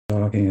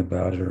talking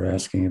about it or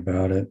asking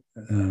about it.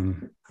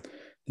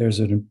 There's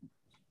a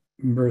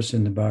verse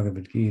in the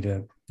Bhagavad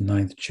Gita,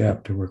 9th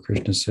chapter, where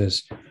Krishna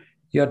says,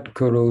 Yat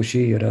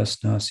karoshi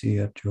yadasnasi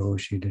yat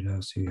joshi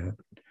didasi yat,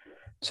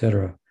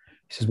 etc.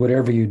 He says,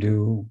 whatever you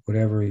do,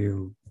 whatever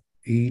you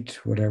eat,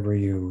 whatever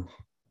you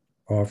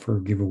offer,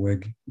 give away,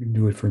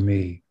 do it for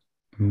me.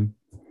 And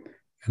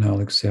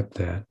I'll accept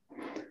that.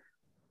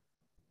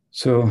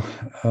 So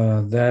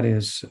that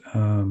is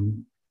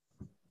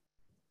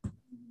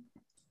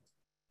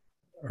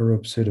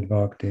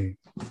aropa-siddha-bhakti,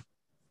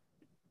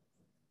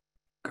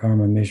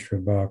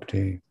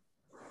 karma-misra-bhakti.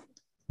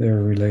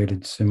 They're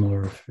related,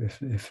 similar,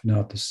 if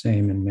not the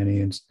same in many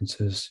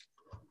instances.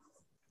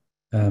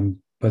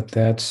 But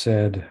that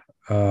said,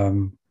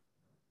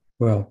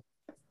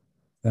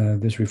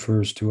 this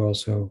refers to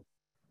also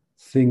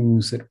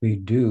things that we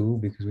do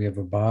because we have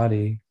a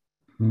body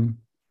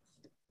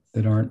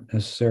that aren't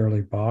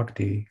necessarily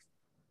bhakti,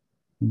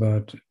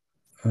 but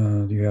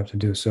you have to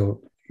do.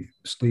 So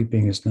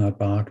sleeping is not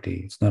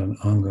bhakti. It's not an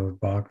anga of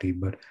bhakti,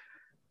 but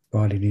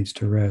body needs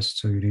to rest,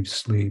 so you need to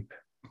sleep.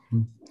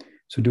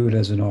 So do it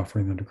as an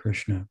offering unto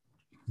Krishna.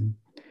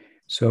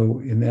 So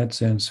in that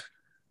sense,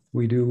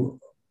 we do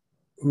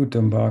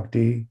uttam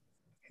bhakti,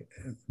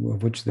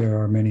 of which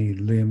there are many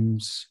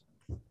limbs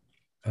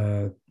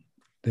that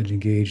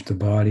engage the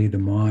body, the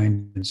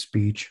mind, and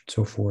speech, and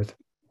so forth.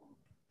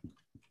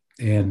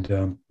 And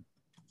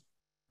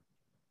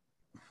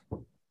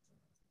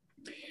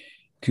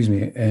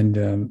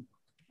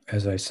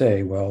as I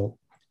say, well,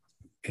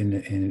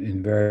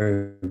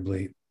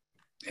 invariably,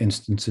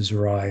 instances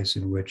arise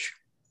in which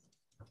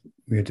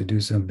we have to do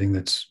something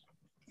that's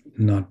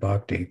not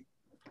bhakti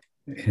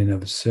in and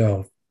of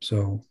itself.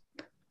 So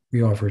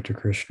we offer it to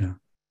Krishna.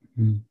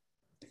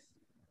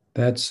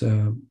 That's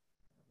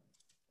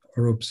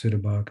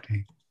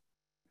aropa-siddha-bhakti.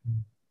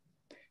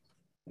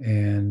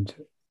 And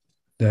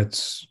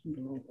that's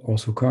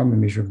also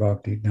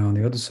karma-misra-bhakti. Now, on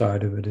the other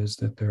side of it is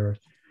that there are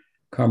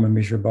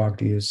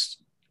karma-misra-bhakti is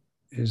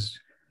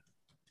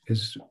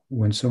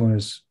when someone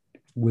is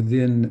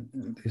within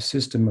the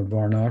system of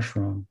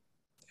varnashram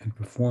and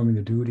performing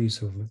the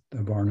duties of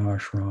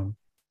varnashram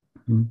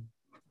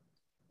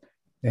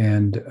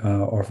and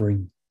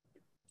offering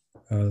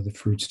the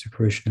fruits to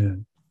Krishna.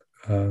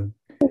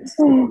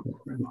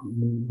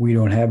 We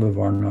don't have a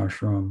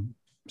varnashram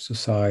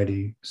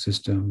society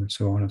system and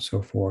so on and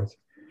so forth.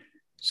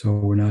 So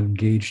we're not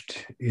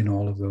engaged in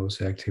all of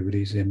those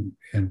activities, and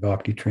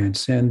bhakti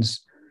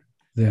transcends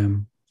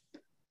them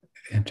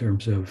in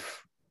terms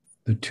of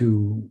the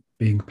two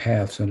being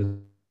paths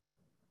unto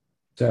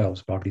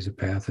themselves. Bhakti is a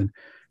path and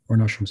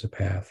varnashram is a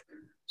path.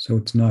 So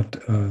it's not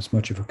as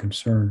much of a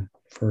concern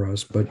for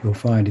us, but you'll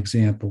find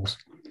examples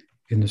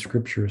in the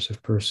scriptures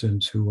of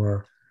persons who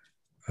are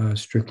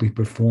strictly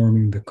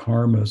performing the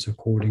karmas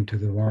according to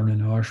the varna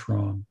and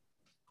ashram.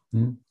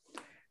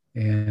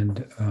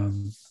 And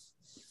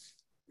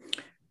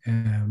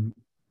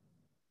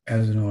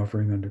as an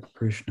offering unto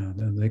Krishna,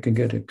 then they can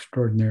get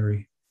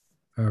extraordinary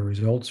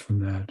results from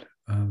that.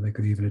 They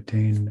could even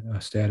attain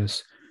a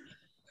status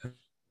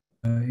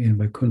in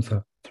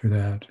Vaikuntha through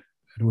that.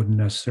 It wouldn't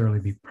necessarily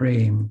be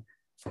prema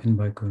in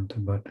Vaikuntha,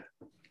 but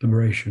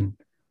liberation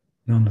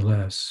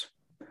nonetheless.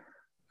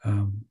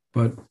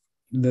 But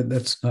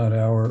that's not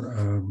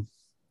our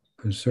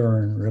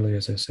concern, really,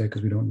 as I say,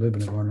 because we don't live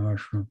in a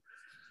varnashram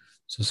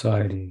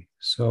society.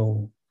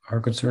 So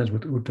our concern is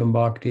with uttam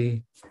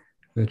bhakti,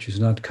 which is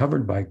not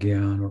covered by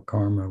gyan or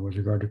karma. With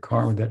regard to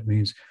karma, that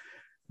means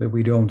that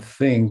we don't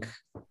think,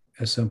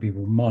 as some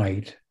people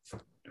might,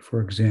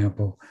 for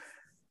example,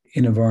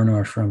 in a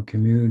varnashram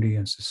community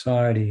and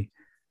society,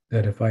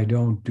 that if I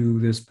don't do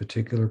this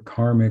particular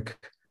karmic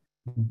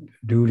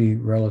duty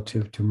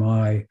relative to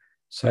my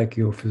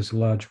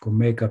psychophysiological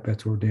makeup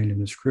that's ordained in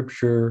the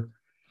scripture,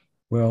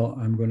 well,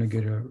 I'm going to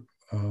get a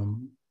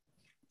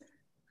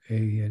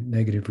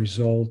negative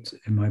result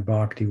and my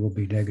bhakti will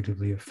be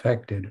negatively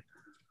affected.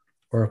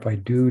 Or if I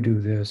do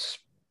this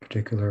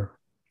particular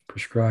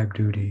prescribed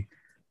duty,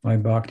 my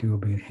bhakti will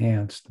be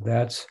enhanced.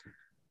 That's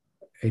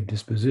a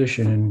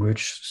disposition in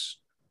which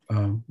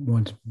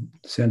one's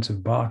sense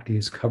of bhakti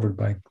is covered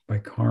by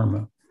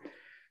karma.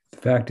 The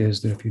fact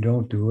is that if you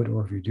don't do it,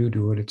 or if you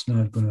do it, it's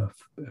not going to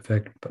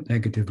affect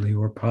negatively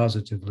or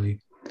positively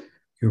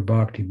your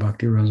bhakti.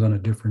 Bhakti runs on a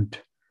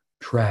different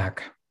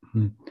track.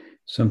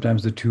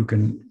 Sometimes the two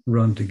can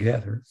run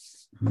together,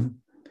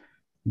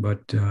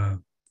 but the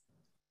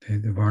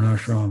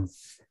varnashram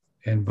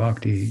and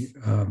bhakti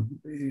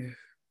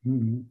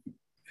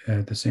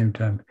at the same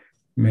time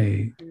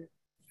may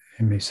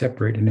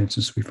separate. In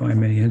instance, we find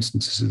many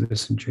instances of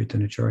this in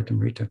Chaitanya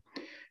Charitamrita,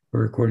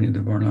 where according to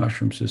the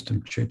varnashram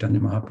system, Chaitanya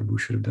Mahaprabhu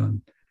should have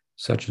done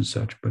such and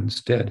such, but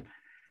instead,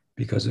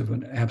 because of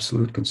an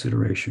absolute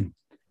consideration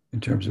in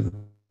terms of the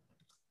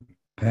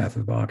path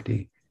of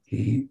bhakti,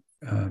 he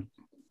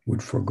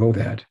would forego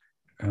that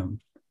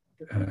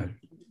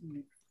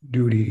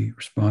duty,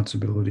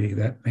 responsibility,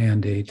 that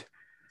mandate,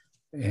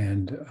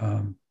 and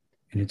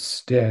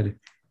instead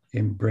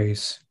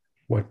embrace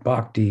what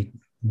bhakti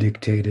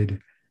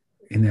dictated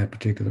in that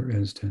particular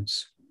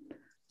instance.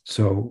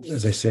 So,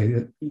 as I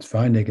say, it's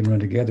fine, they can run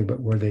together,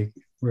 but where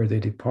they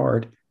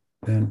depart,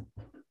 then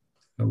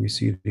we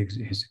see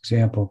his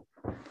example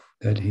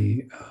that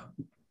he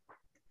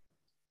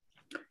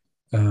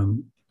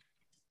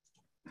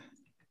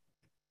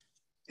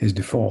his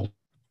default,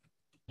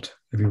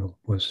 if you will,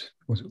 was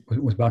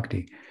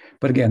bhakti.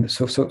 But again,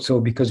 so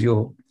because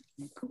you'll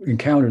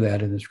encounter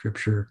that in the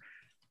scripture,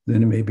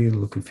 then it may be a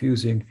little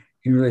confusing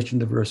in relation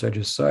to the verse I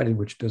just cited,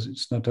 which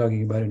it's not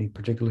talking about any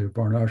particular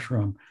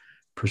varnashram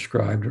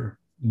prescribed or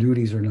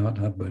duties or not,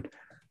 but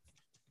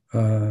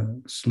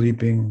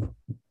sleeping,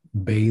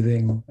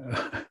 bathing,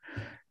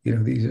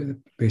 these are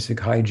basic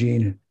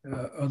hygiene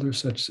and other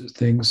such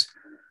things.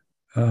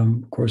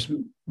 Of course,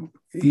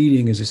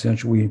 eating is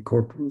essentially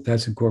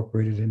that's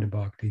incorporated into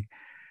bhakti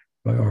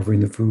by offering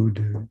the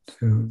food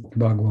to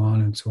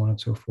Bhagwan and so on and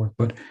so forth.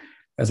 But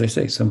as I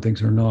say, some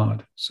things are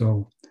not.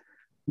 So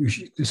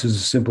this is a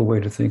simple way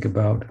to think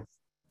about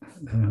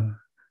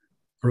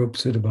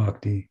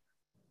aropa-siddha-bhakti,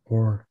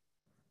 or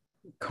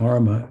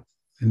karma,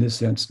 in this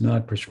sense,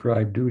 not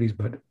prescribed duties,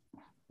 but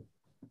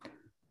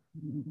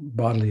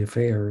bodily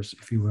affairs,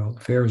 if you will,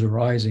 affairs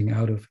arising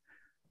out of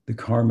the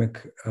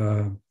karmic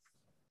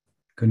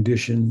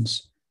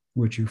conditions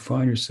which you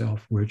find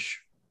yourself,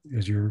 which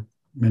is your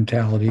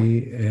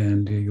mentality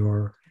and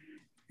your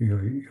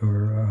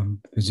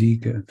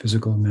physique,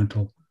 physical,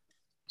 mental,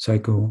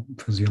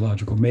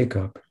 psychophysiological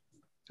makeup.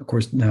 Of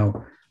course,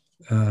 now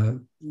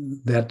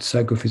that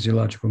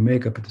psychophysiological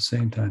makeup at the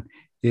same time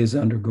is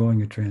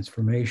undergoing a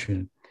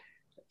transformation,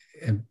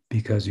 and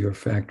because you're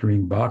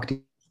factoring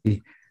bhakti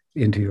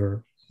into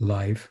your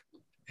life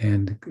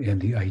and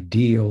the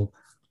ideal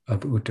of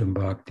uttam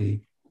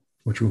bhakti,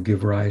 which will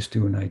give rise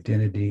to an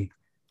identity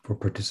for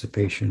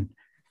participation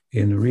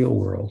in the real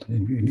world,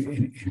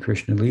 in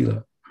Krishna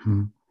Lila.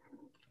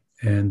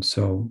 And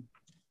so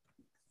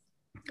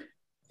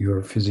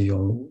your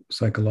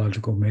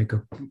physio-psychological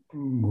makeup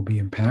will be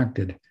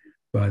impacted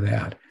by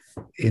that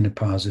in a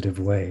positive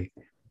way.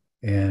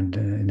 And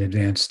in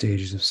advanced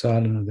stages of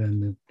sadhana,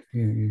 then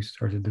you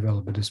start to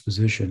develop a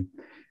disposition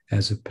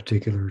as a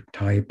particular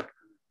type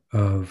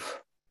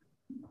of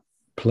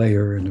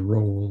player in the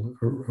role,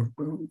 or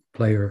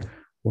player,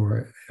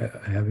 or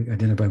having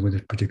identified with a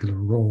particular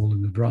role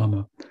in the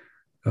drama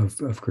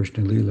of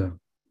Krishna Lila.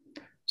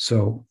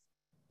 So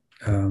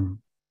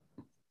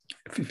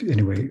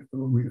anyway,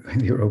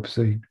 the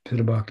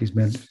aropa-siddha-bhakti is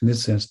meant in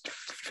this sense to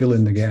fill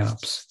in the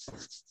gaps,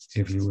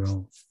 if you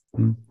will.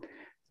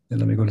 Then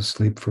let me go to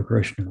sleep for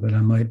Krishna, that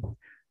I might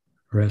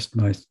rest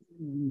my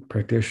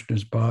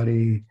practitioner's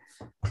body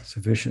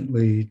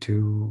sufficiently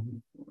to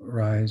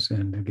rise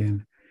and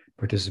again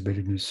participate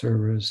in his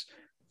service,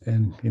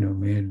 and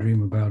may I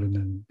dream about him,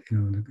 and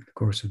in the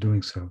course of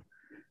doing so,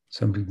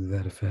 something to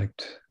that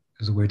effect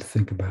is a way to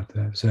think about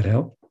that. Does that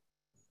help?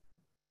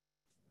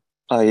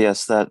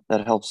 Yes, that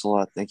helps a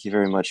lot. Thank you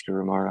very much,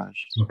 Guru Maharaj.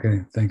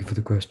 Okay, thank you for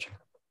the question.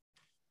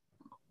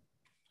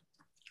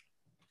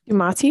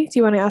 Mati, do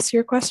you want to ask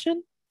your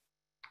question?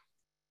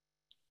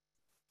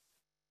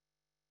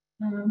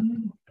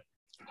 Can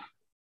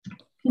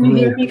you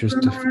hear me? Just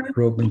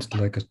rope means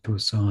to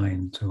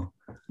assign. So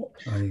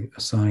I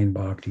assign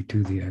bhakti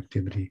to the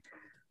activity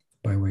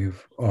by way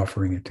of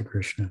offering it to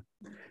Krishna.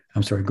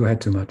 I'm sorry, go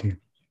ahead, Sumati.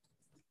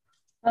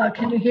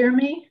 Can you hear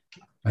me?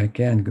 I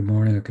can. Good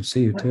morning. I can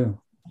see you too.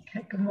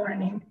 Okay, good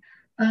morning.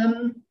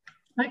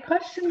 My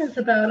question is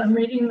about, I'm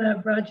reading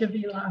the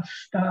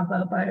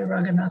Vraja-Vilasa-Stava by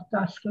Raghunath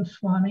Das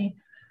Goswami.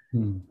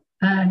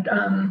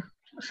 And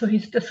so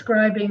he's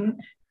describing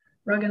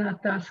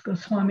Raghunath Das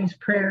Goswami's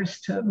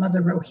prayers to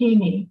Mother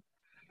Rohini,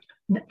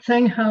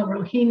 saying how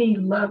Rohini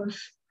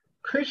loves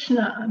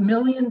Krishna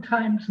 1,000,000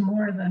 times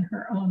more than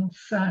her own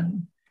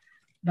son,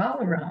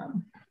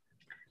 Balaram.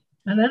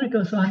 And then it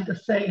goes on to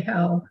say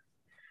how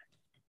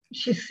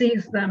she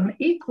sees them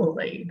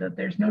equally, that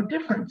there's no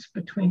difference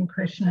between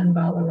Krishna and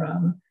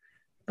Balaram,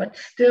 but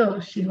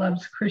still she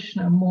loves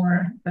Krishna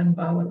more than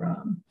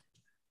Balaram.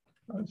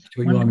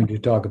 So you want me to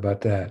talk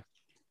about that?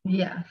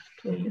 Yes,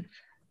 please.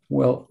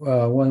 Well,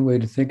 one way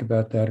to think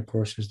about that, of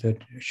course, is that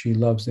she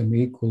loves them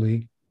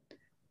equally,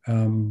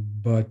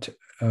 but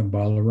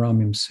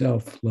Balaram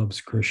himself loves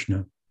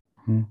Krishna.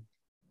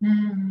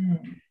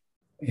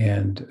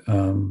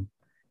 And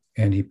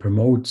he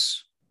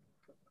promotes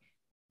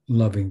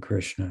loving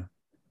Krishna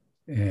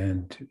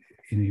and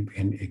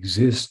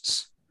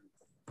exists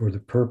for the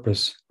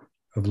purpose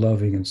of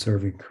loving and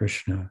serving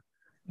Krishna.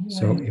 Right.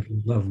 So if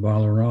you love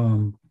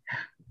Balaram,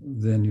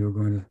 then you're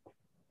going to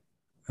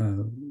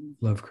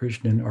love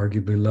Krishna and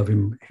arguably love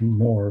him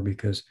more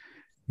because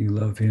you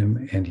love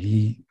him and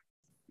he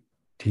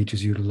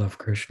teaches you to love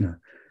Krishna.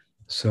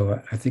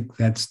 So I think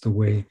that's the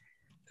way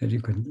that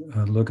you can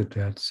look at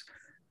that.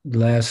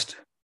 Last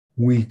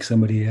week,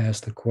 somebody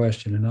asked the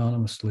question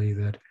anonymously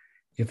that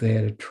if they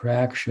had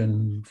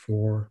attraction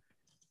for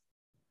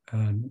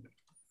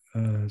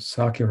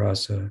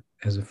Sakyarasa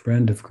as a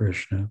friend of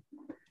Krishna,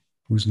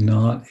 who's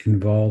not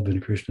involved in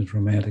Krishna's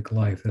romantic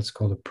life, that's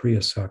called a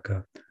priya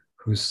saka,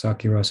 whose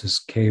sakiras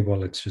is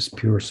keval, it's just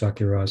pure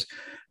sakiras,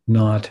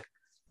 not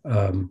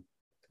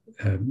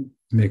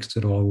mixed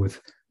at all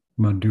with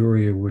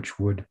madhurya, which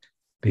would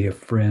be a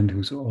friend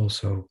who's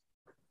also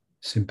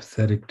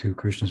sympathetic to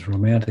Krishna's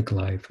romantic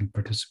life and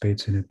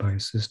participates in it by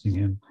assisting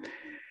him.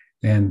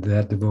 And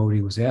that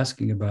devotee was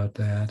asking about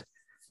that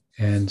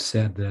and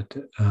said that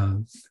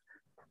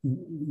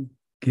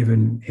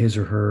given his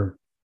or her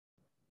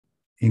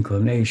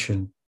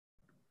inclination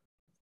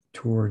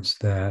towards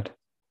that,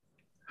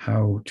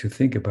 how to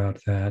think about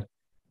that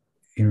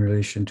in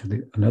relation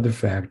to another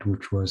fact,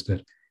 which was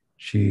that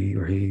she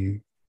or he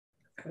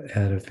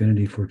had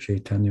affinity for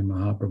Chaitanya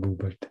Mahaprabhu,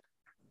 but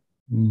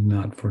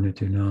not for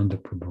Nityananda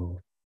Prabhu.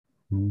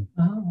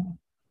 Oh.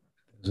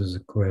 This is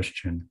a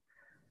question.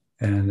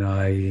 And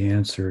I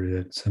answered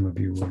it. Some of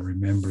you will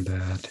remember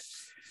that.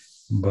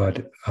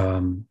 But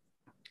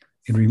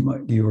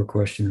your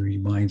question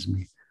reminds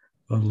me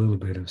a little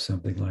bit of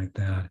something like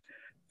that.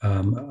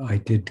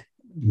 I did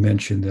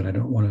mention that I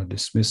don't want to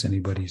dismiss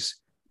anybody's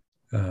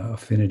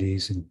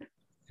affinities,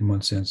 in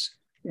one sense,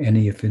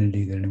 any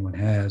affinity that anyone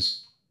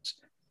has,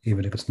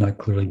 even if it's not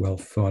clearly well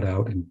thought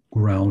out and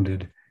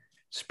grounded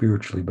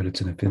spiritually, but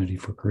it's an affinity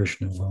for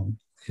Krishna. Well,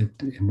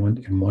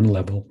 in one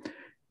level,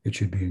 it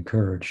should be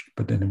encouraged,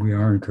 but then we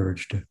are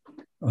encouraged to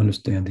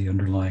understand the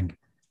underlying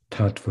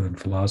tattva and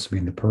philosophy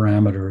and the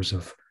parameters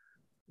of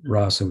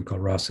rasa, we call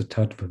rasa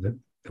tattva, that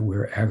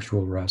where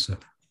actual rasa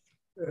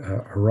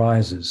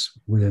arises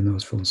within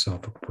those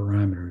philosophical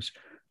parameters.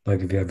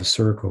 Like if you have a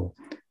circle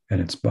and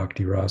it's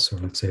bhakti rasa, or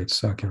let's say it's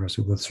sakya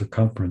rasa, the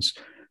circumference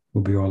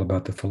will be all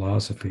about the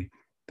philosophy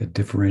that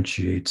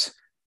differentiates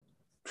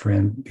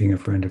being a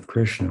friend of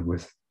Krishna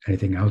with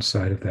anything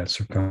outside of that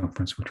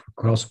circumference, which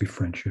could also be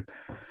friendship.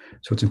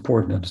 So it's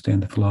important to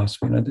understand the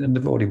philosophy. And the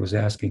devotee was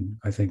asking,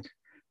 I think,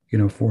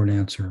 for an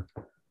answer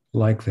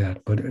like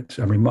that. But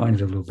I'm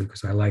reminded a little bit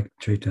because I like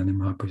Chaitanya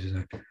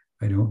Mahaprabhu.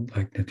 I don't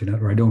like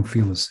Nityananda, or I don't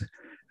feel this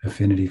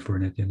affinity for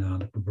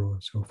Nityananda Prabhu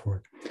and so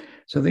forth.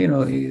 So,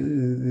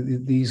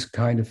 these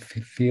kind of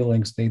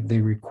feelings, they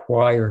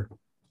require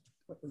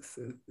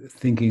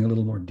thinking a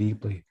little more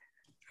deeply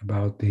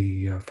about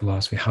the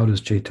philosophy. How does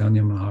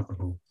Chaitanya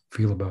Mahaprabhu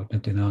feel about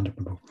Nityananda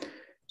Prabhu?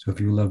 So if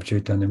you love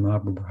Chaitanya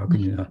Mahaprabhu,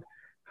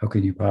 how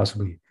can you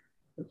possibly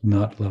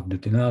not love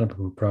Nityananda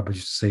Prabhu? Probably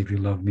just say, if you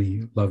love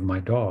me, love my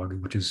dog,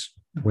 which is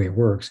the way it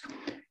works.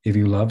 If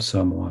you love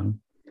someone,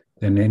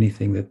 then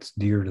anything that's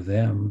dear to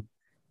them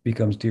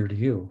becomes dear to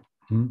you.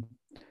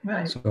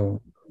 Right.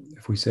 So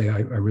if we say, I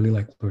really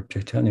like Lord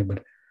Chaitanya,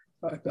 but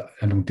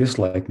I don't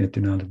dislike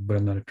Nityananda, but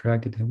I'm not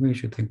attracted to him, we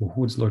should think, well,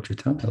 who's Lord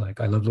Chaitanya like?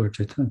 I love Lord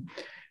Chaitanya.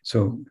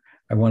 So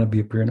I want to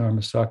be a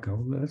Priyanarmasaka.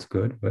 Well, that's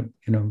good, but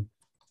you're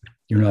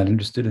not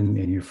interested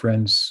in your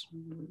friend's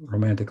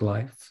romantic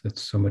life that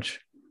so much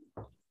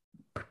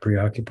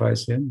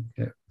preoccupies him.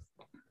 Yeah.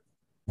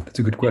 That's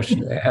a good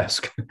question to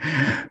ask,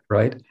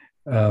 right?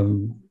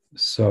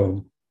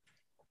 So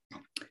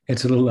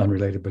it's a little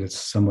unrelated, but it's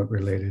somewhat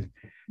related.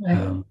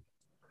 Right.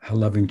 How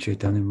loving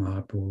Chaitanya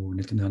Mahaprabhu,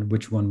 Nityananda,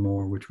 which one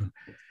more, which one?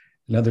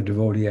 Another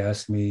devotee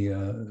asked me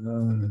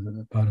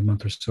about a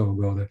month or so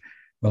ago that,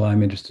 well,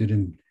 I'm interested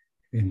in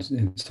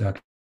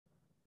Sakya,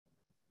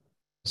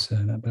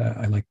 but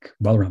I like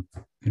Balaram,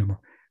 more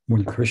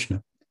than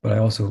Krishna, but I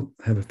also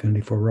have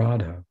affinity for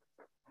Radha.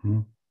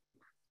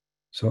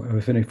 So I have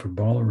affinity for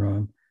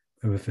Balaram,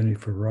 I have affinity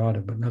for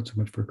Radha, but not so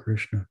much for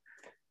Krishna.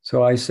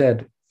 So I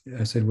said,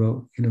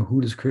 well,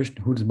 who does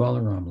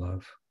Balaram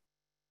love?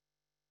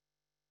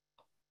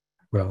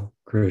 Well,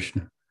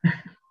 Krishna.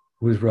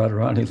 Who does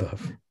Radharani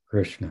love?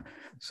 Krishna.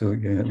 So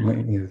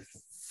you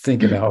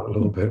think it out a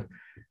little bit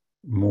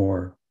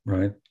more,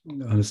 right?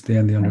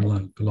 Understand the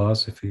underlying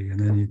philosophy, and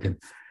then you can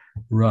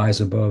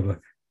rise above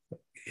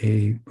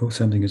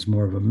something is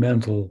more of a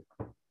mental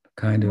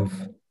kind of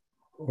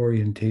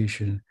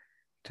orientation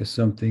to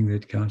something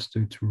that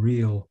constitutes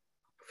real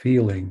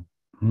feeling,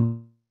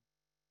 in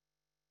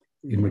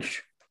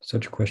which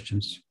such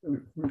questions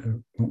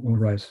will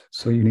rise.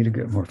 So you need to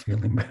get more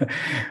feeling.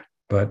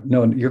 But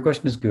no, your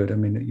question is good. I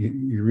mean,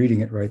 you're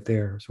reading it right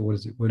there. So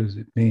what does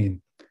it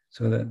mean?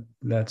 So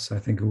that's I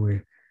think a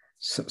way.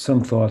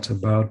 Some thoughts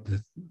about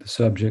the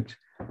subject,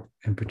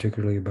 and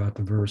particularly about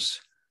the verse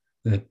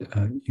that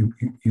you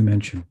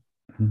mentioned.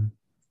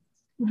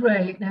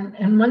 Right.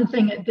 And one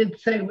thing it did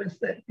say was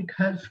that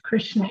because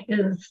Krishna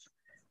is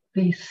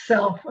the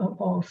self of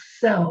all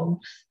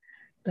selves,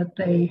 that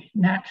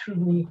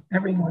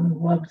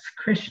everyone loves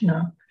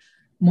Krishna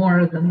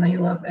more than they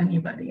love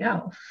anybody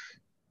else.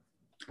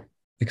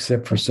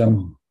 Except for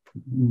some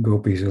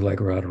gopis who like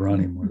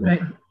Radharani more.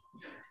 Right.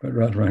 But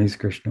Radharani's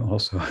Krishna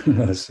also, in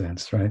a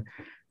sense, right?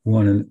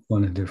 One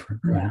and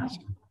different, right? Yeah.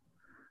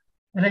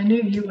 But I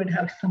knew you would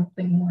have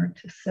something more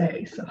to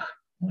say, so.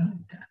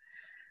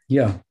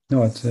 Yeah,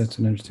 no, it's an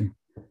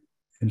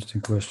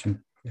interesting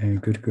question,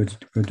 and good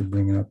to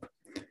bring up.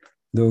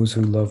 Those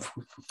who love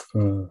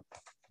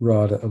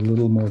Radha a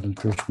little more than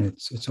Krishna,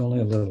 it's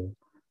only a little,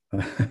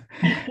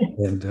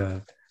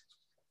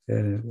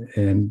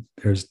 and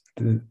there's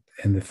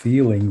the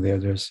feeling there.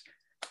 There's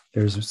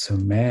there's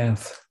some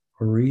math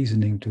or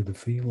reasoning to the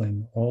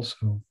feeling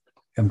also.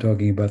 I'm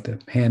talking about the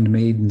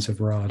handmaidens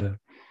of Radha.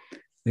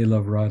 They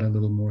love Radha a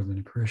little more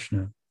than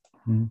Krishna.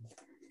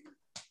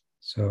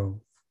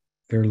 So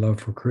their love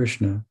for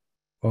Krishna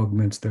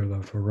augments their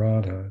love for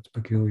Radha. It's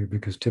peculiar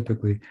because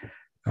typically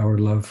our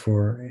love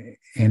for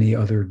any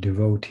other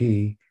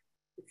devotee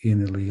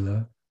in the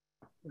Leela,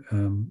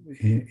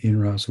 in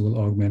rasa, will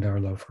augment our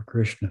love for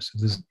Krishna. So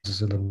this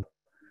is a little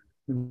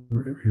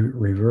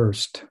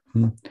reversed.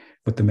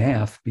 But the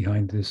math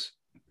behind this,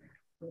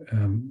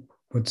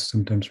 what's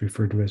sometimes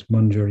referred to as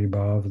Manjari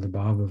Bhav, the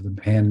Bhav of the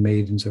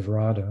handmaidens of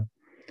Radha,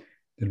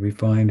 that we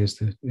find is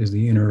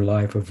the inner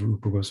life of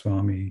Rupa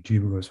Goswami,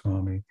 Jiva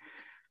Goswami,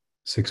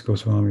 6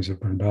 Goswamis of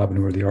Vrindavan,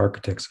 who are the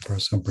architects of our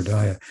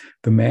sampradaya.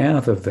 The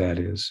math of that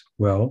is,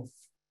 well,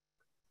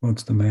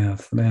 what's the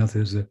math? The math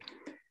is that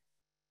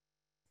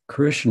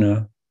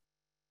Krishna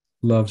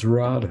loves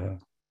Radha.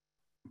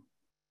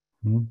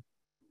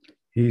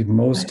 He's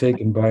most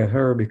taken by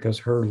her because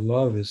her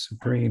love is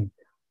supreme.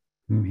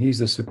 He's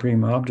the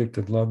supreme object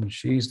of love, and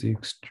she's the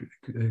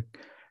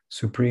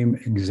supreme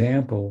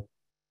example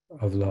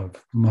of love.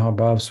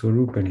 Mahabhav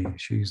Swarupani.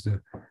 She's the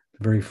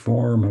very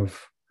form of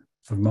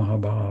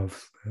Mahabhav.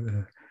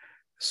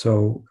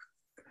 So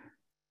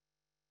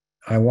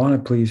I want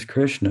to please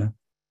Krishna.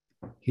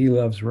 He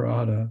loves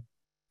Radha.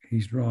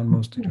 He's drawn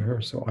mostly to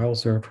her. So I'll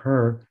serve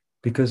her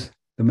because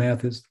the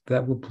math is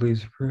that will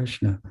please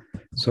Krishna.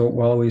 So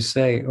while we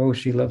say, oh,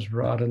 she loves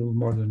Radha a little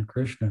more than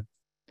Krishna,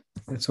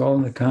 it's all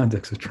in the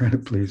context of trying to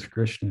please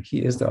Krishna.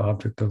 He is the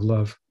object of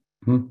love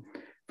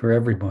for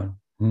everyone.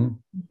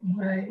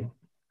 Right.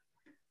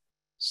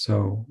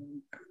 So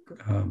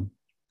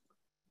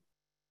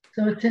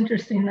it's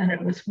interesting that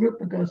it was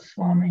Rupa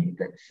Goswami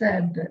that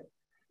said that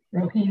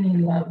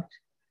Rohini loved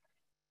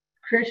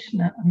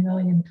Krishna a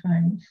million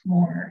times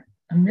more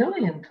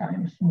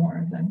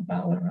than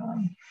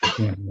Balaram.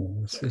 Yeah,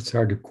 it's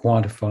hard to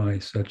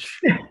quantify such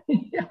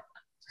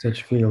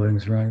such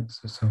feelings, right?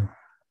 So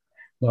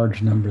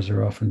large numbers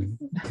are often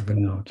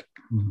given out.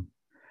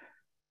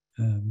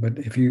 But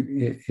if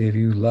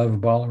you love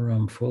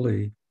Balaram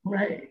fully,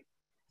 right,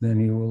 then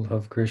you will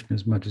love Krishna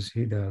as much as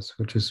he does,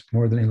 which is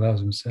more than he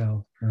loves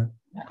himself, right?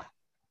 Yeah.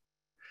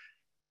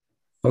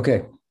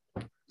 Okay,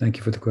 thank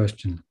you for the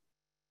question.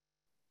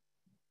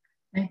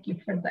 Thank you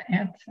for the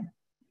answer.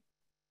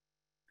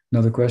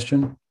 Another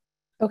question?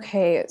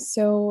 Okay,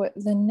 so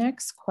the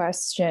next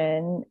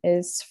question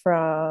is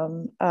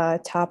from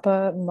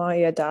Tapa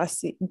Maya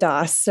Das.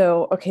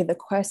 So, okay, the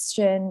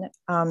question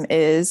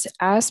is,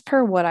 as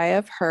per what I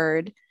have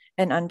heard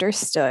and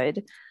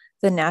understood,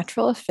 the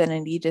natural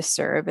affinity to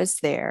serve is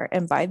there,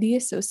 and by the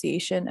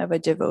association of a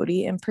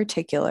devotee in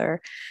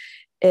particular,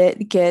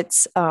 it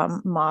gets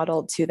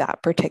modeled to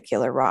that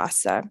particular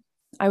rasa.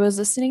 I was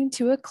listening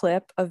to a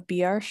clip of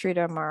B.R.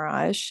 Sridhar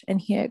Maharaj,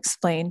 and he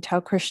explained how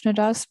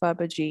Krishnadas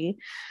Babaji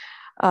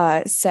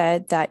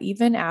said that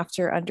even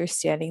after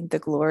understanding the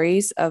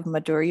glories of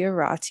Madhurya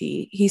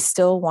Rati, he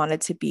still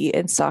wanted to be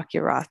in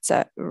Sakya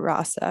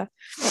Rasa.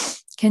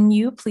 Can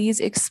you please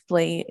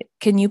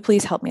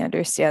help me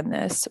understand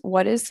this?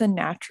 What is the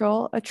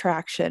natural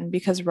attraction?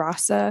 Because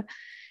rasa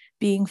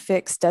being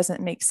fixed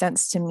doesn't make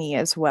sense to me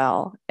as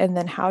well. And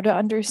then how to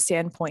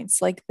understand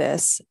points like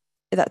this,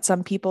 that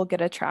some people get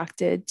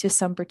attracted to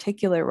some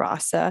particular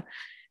rasa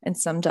and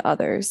some to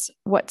others.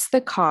 What's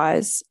the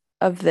cause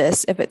of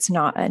this if it's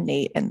not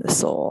innate in the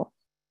soul?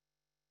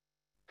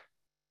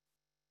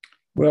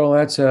 Well,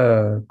 that's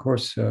of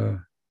course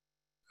a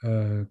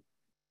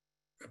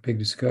big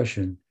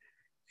discussion,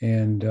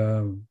 and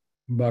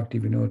Bhakti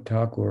Vinod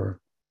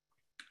Thakur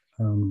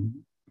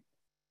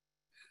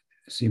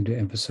seemed to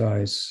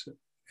emphasize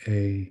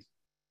I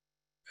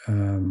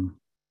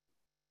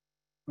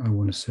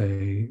want to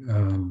say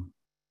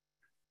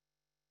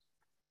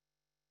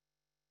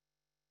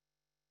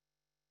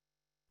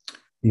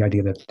the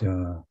idea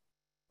that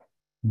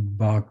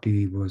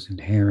bhakti was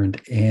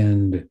inherent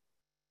and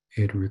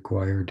it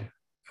required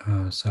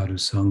sadhu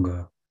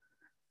sangha.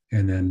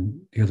 And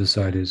then the other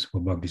side is,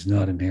 well, bhakti is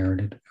not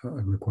inherent, it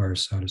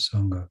requires sadhu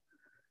sangha.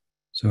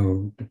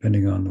 So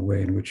depending on the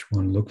way in which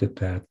one looked at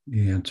that,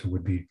 the answer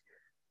would be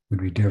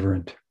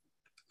different.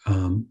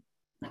 And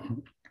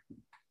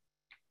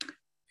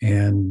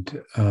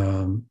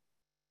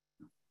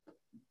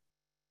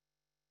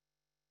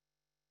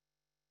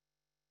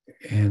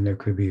there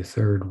could be a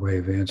third way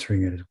of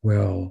answering it as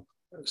well.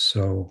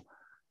 So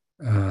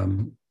I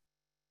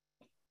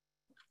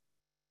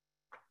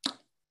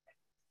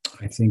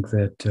think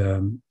that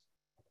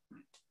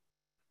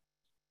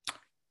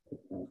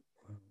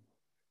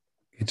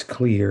it's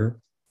clear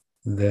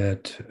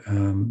that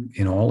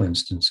in all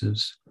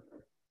instances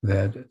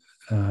that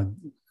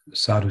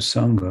sadhu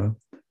sangha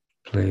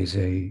plays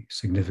a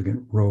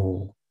significant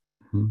role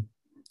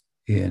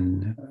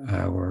in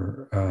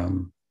our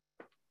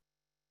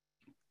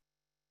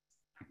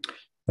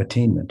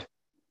attainment.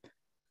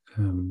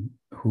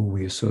 Who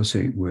we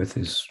associate with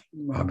is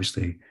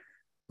obviously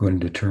going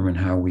to determine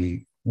how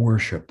we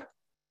worship.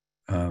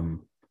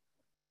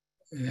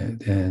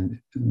 and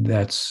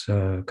that's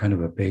kind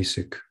of a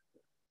basic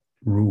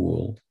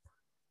rule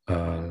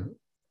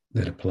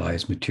that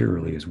applies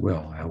materially as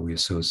well, how we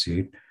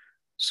associate.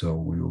 So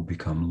we will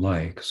become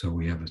like, so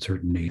we have a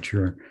certain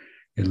nature,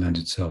 it lends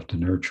itself to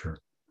nurture.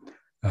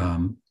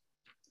 And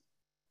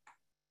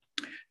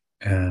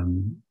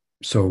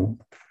so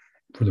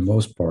for the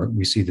most part,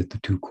 we see that the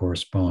two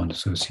correspond,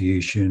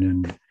 association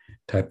and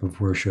type of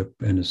worship,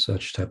 and as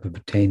such type of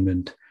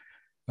attainment,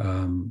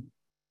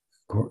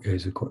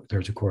 there's a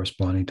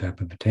corresponding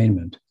type of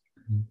attainment.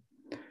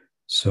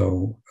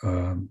 So,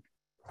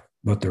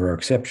 but there are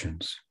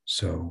exceptions.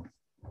 So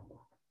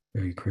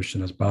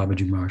Krishnadas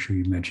Babaji Maharaj,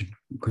 you mentioned,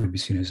 could be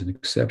seen as an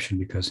exception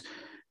because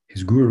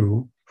his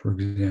guru, for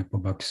example,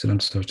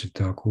 Bhaktisiddhanta Saraswati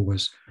Thakur,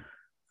 was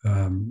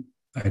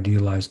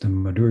idealized the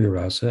Madhurya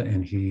rasa,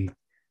 and he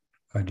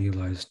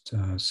idealized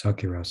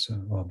Sakya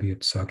rasa,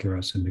 albeit Sakya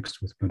rasa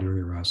mixed with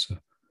Madhurya rasa.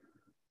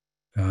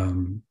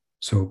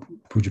 So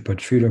Pujapad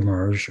Sridhar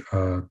Maharaj,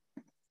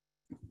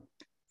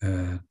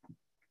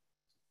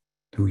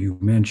 who you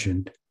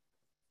mentioned,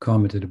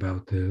 commented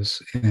about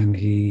this, and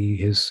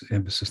his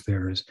emphasis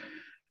there is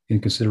in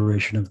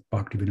consideration of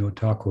Bhaktivinoda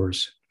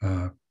Thakur's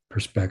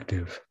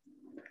perspective.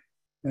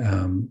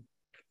 And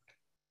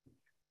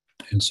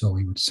so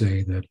he would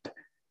say that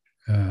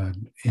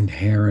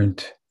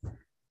inherent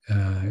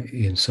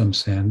in some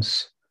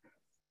sense,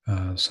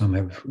 some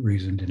have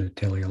reasoned in a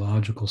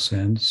teleological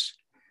sense,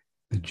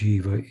 the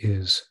jiva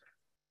is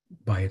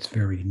by its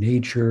very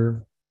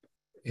nature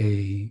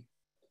a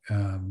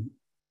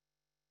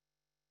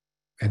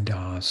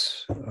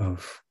das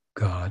of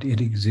God.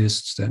 It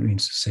exists, that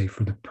means to say,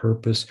 for the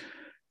purpose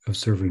of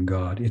serving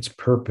God. Its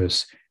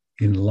purpose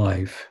in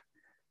life,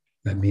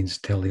 that means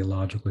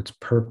teleological, its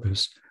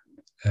purpose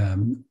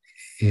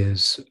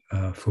is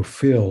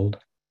fulfilled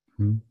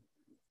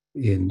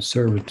in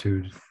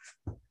servitude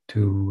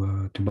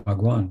to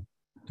Bhagwan.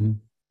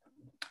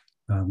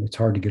 It's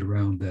hard to get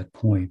around that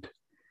point.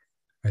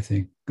 I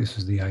think this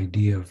is the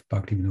idea of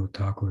Bhaktivinoda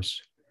Thakur's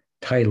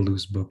title to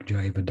his book,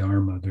 Jaiva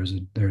Dharma. There's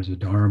a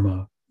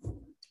dharma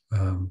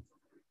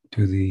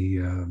to the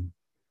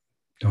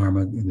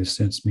dharma, in this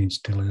sense,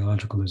 means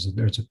teleological.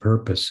 There's a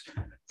purpose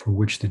for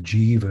which the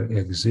jiva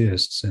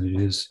exists, and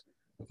it is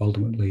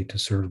ultimately to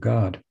serve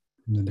God.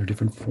 And then there are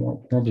different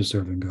forms of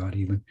serving God,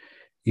 even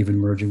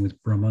merging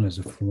with Brahman as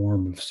a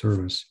form of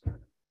service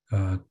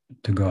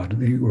to God.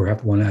 Or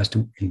one has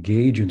to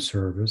engage in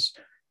service,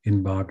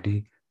 in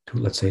bhakti, to,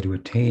 let's say, to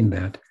attain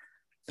that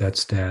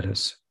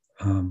status.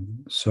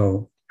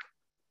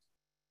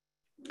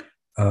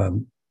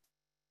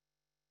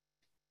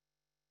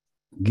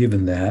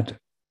 Given that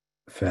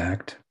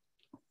fact,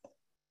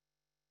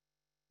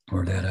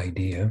 or that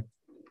idea,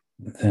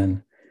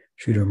 then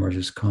Sridhar Maharaj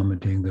is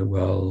commenting that,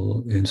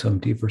 well, in some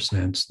deeper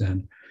sense,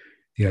 then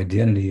the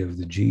identity of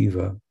the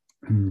jiva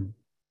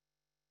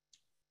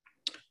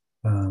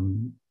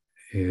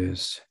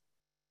is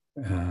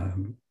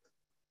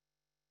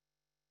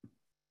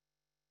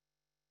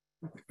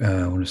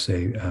I want to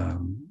say,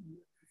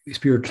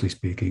 spiritually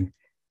speaking,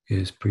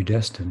 is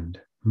predestined.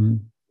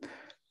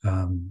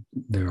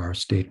 There are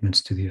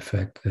statements to the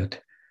effect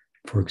that,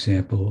 for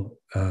example,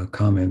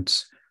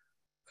 comments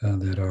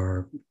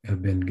that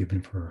have been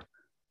given for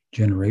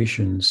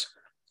generations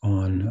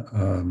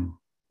on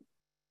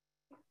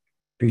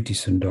Priti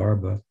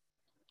Sandarbha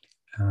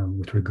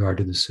with regard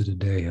to the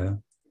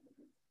Siddhadeha,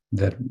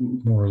 that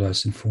more or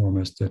less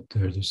inform us that the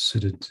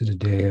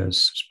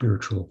Siddhadeha's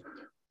spiritual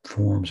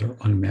forms are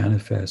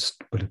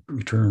unmanifest but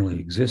eternally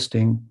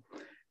existing,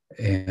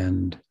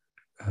 and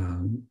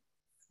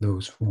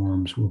those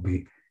forms will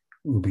be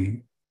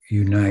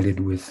united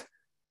with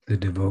the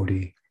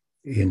devotee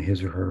in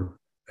his or her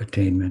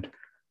attainment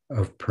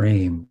of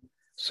prema.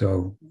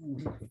 So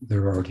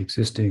they're already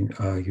existing.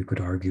 You could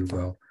argue,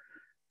 well,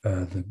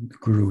 the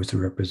guru is the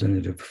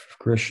representative of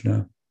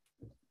Krishna.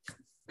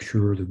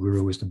 Sure, the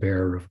guru is the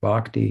bearer of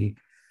bhakti.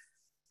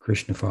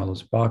 Krishna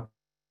follows bhakti,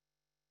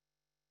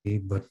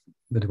 but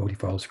the devotee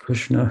follows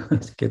Krishna.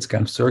 It gets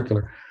kind of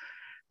circular.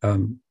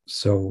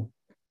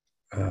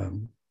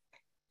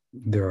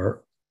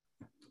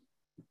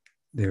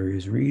 There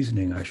is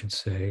reasoning, I should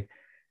say,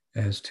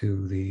 as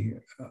to the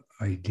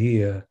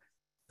idea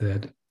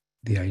that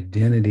the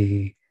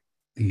identity,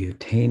 the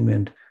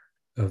attainment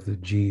of the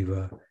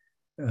jiva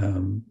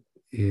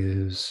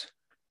is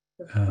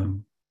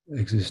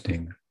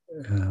existing,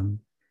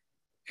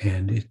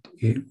 and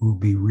it will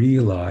be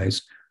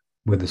realized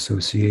with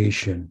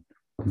association,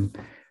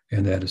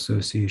 and that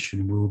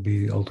association will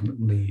be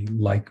ultimately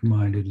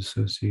like-minded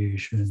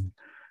association,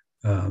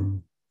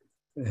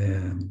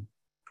 and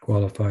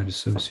qualified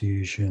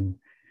association,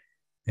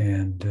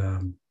 and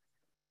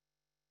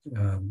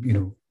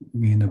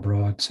me in the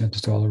broad sense,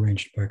 it's all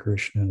arranged by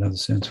Krishna. In another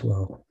sense,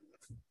 well,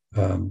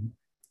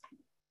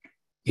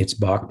 it's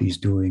bhakti's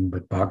doing,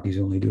 but bhakti's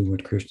only doing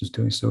what Krishna's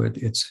doing. So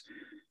it's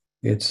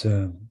I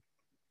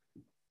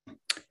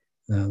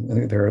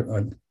think there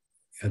are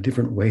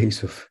different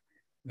ways of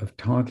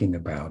talking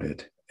about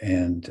it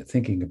and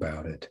thinking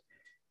about it.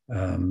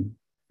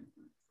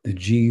 the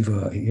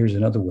jiva, here's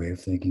another way of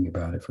thinking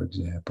about it, for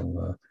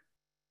example.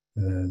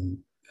 The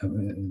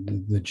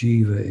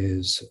jiva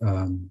is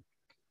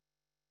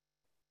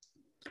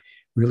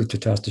really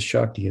Tatasta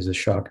Shakti is a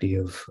Shakti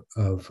of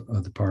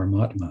the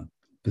Paramatma.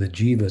 The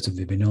jiva is a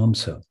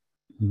Vibhinamsa.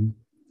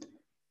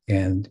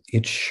 And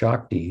its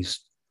Shaktis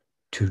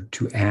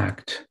to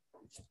act,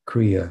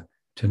 Kriya,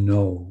 to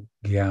know,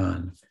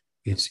 Gyan,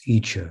 its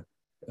Icha,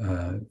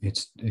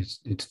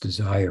 its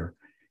desire,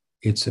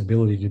 its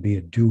ability to be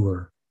a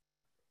doer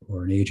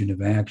or an agent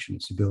of action,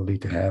 its ability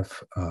to have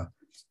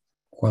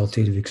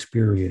qualitative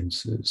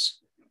experiences,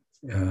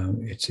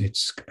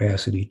 its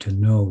capacity to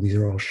know. These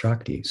are all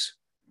Shaktis.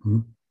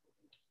 To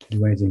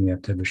do anything, you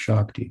have to have a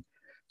Shakti.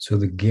 So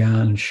the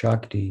Gyan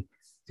Shakti,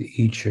 the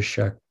Icha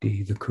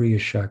Shakti, the Kriya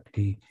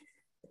Shakti,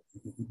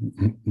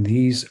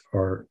 these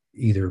are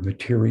either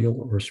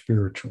material or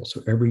spiritual.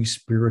 So every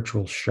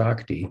spiritual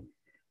Shakti,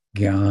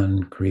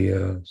 Gyan,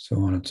 Kriya, so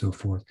on and so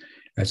forth,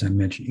 as I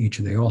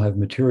mentioned, they all have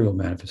material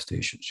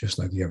manifestations, just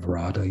like you have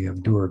Radha, you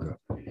have Durga.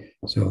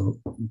 So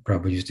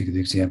probably used to give the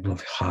example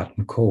of hot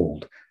and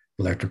cold,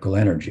 electrical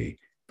energy.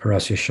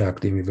 Parasya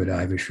Shakti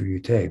Vivadai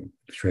Vishriyate.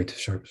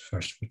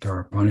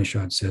 Shvetashvatara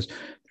Upanishad says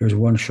there's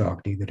one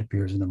Shakti that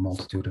appears in a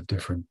multitude of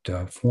different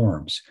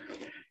forms.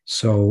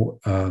 So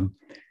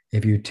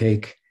if you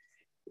take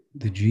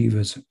the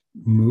jiva's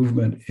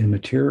movement in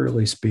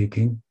materially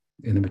speaking,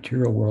 in the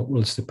material world,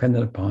 well, it's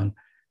dependent upon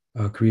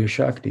Kriya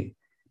Shakti,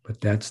 but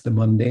that's the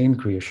mundane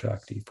Kriya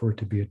Shakti for it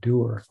to be a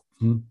doer.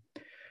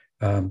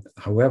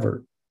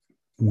 However,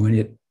 when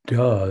it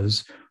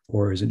does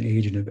or is an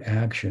agent of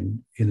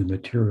action in the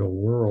material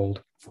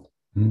world,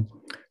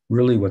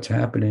 really what's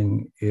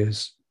happening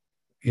is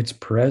its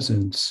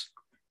presence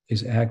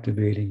is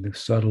activating the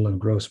subtle and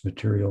gross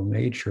material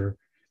nature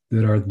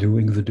that are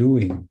doing the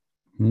doing.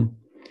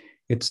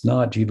 It's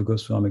not, Jiva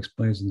Goswami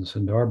explains in the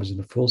Sandarbhas, in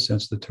the full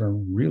sense of the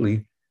term,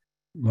 really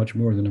much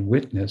more than a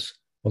witness,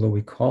 although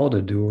we call it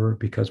a doer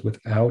because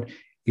without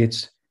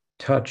its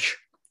touch,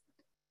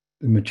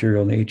 the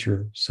material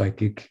nature,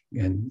 psychic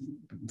and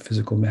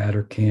physical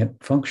matter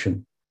can't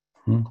function.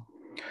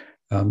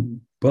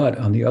 But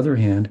on the other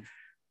hand,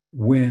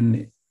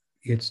 when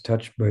it's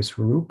touched by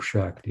Swarup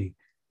Shakti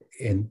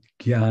and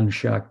Gyan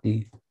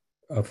Shakti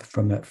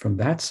from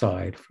that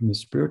side, from the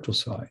spiritual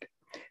side,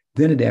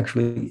 then it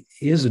actually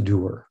is a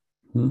doer.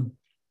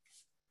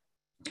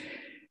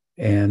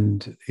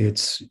 And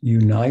it's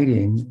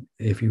uniting,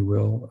 if you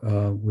will,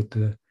 with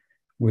the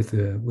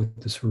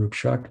Swarup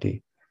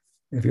Shakti.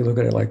 If you look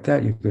at it like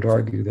that, you could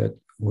argue that,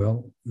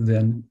 well,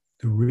 then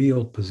the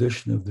real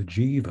position of the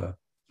jiva,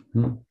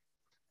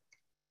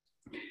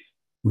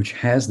 which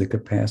has the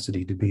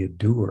capacity to be a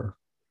doer,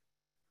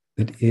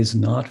 that is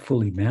not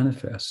fully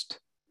manifest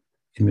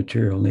in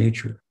material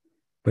nature,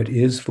 but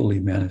is fully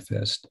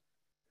manifest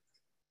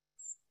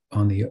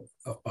on the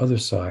other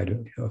side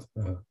of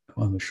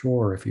on the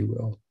shore, if you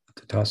will,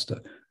 Tatasta,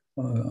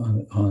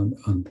 on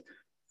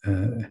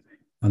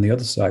the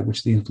other side, which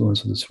is the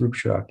influence of the Swarup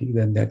Shakti,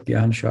 then that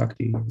Gyan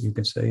Shakti, you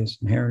can say, is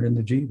inherent in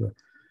the jiva.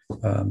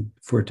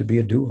 For it to be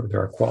a doer,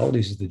 there are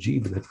qualities of the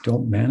jiva that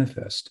don't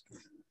manifest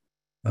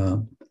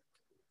until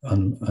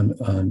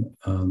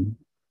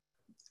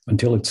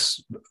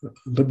it's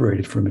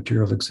liberated from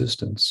material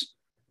existence.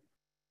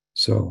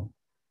 So,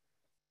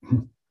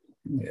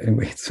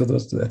 anyway, so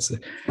that's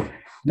it.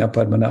 Now,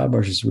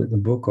 Padmanabha has written a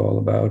book all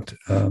about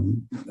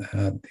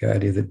the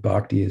idea that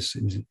bhakti is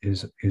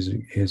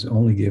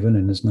only given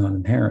and is not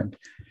inherent.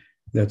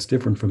 That's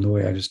different from the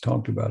way I just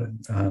talked about it,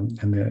 and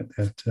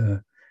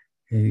that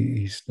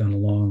he's done a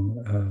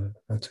long.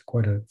 That's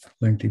quite a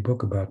lengthy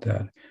book about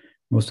that.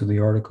 Most of the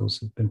articles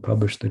have been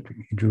published that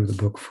he drew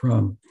the book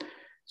from,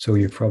 so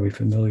you're probably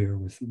familiar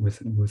with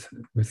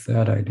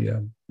that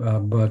idea.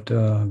 But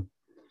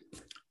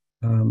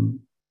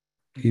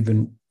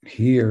even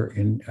here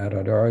in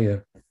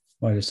Adadarya,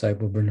 my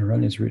disciple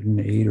Vrindaran has written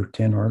 8 or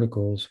 10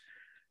 articles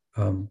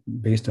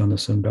based on the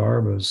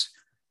Sandarbhas,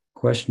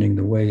 questioning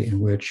the way in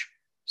which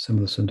some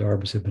of the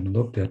Sandarbhas have been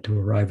looked at to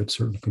arrive at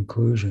certain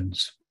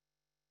conclusions.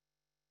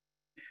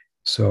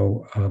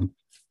 So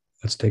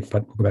let's go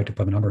back to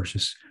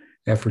Padmanabha's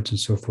efforts and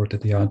so forth.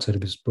 At the onset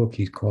of his book,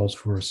 he calls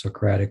for a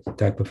Socratic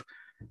type of,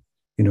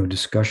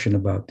 discussion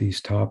about these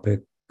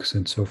topics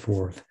and so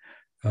forth.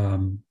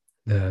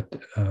 That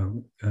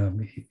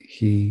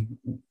he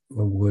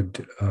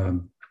would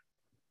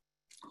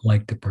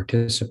like to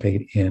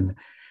participate in,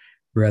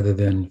 rather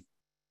than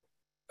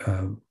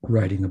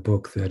writing a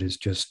book that is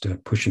just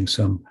pushing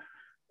some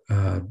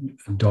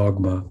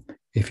dogma,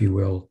 if you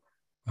will,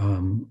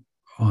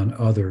 on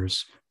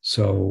others.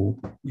 So,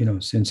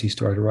 since he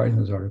started writing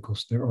those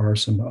articles, there are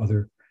some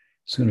other,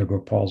 Sundar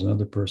Gopal's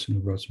another person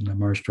who wrote some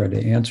memoirs, tried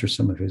to answer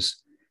some of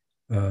his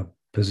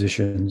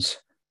positions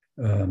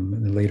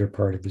in the later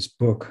part of his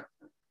book,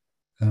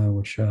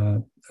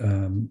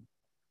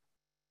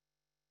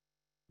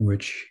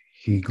 which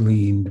he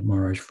gleaned,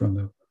 Maharaj, from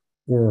the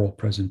oral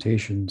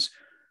presentations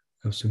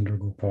of Sundar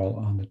Gopal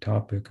on the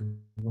topic,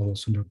 although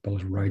Sundar Gopal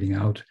is writing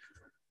out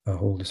a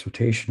whole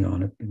dissertation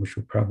on it, which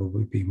would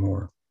probably be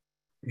more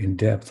in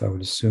depth, I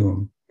would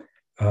assume.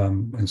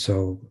 And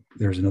so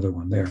there's another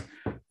one there.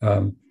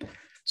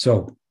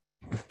 So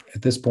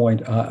at this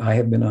point, I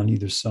have been on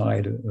either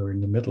side or in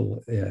the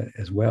middle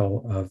as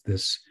well of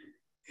this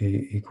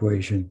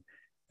equation.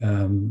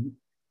 And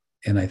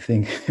I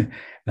think, and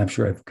I'm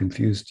sure I've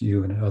confused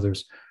you and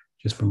others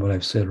just from what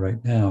I've said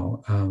right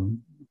now.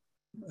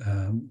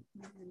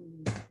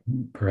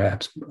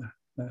 Perhaps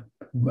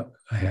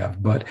I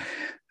have, but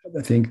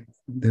I think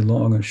the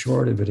long and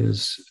short of it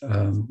is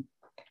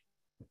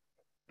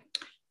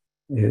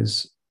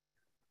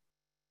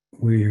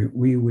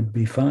we would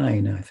be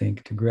fine, I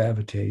think, to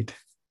gravitate.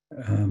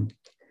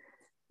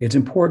 It's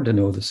important to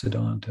know the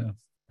Siddhanta,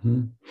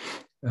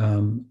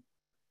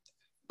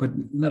 but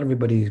not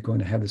everybody is going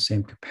to have the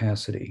same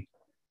capacity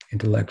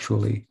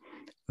intellectually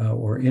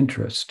or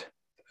interest.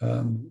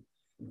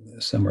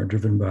 Some are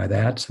driven by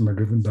that. Some are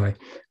driven by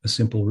a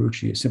simple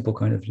ruchi, a simple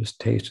kind of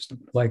just taste, just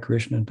like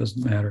Krishna. It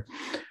doesn't matter.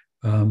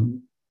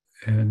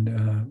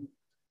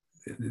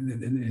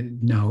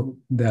 Now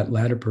that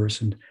latter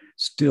person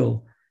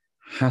still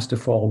has to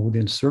fall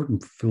within certain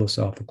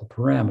philosophical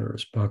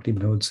parameters. Bhakti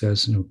Vinod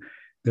says,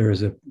 there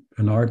is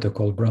an artha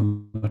called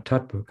Brahma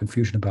Tattva,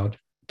 confusion about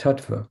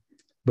tattva.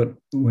 But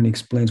when he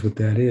explains what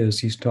that is,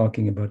 he's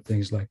talking about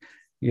things like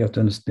you have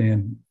to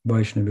understand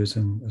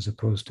Vaishnavism as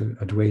opposed to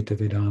Advaita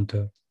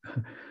Vedanta.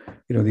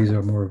 These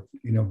are more,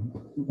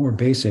 more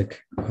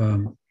basic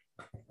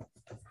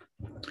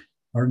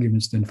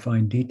arguments than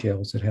fine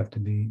details that have to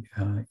be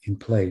in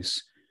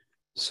place.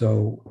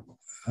 So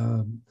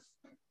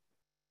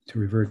to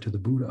revert to the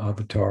Buddha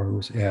avatar who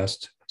was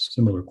asked a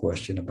similar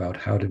question about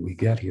how did we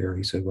get here,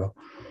 he said, well,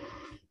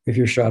 if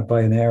you're shot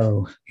by an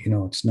arrow,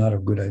 it's not a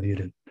good idea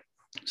to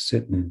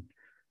sit and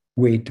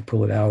wait to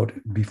pull it out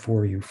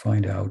before you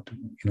find out,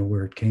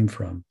 where it came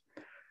from.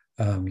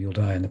 You'll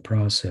die in the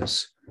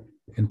process.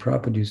 And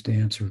Prabhupada used to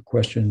answer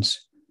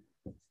questions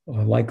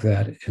like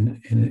that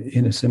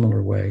in a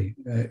similar way,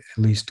 at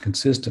least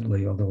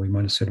consistently, although he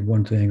might have said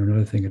one thing or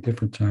another thing at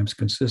different times,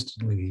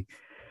 consistently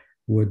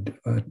would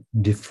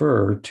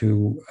defer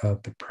to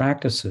the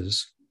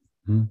practices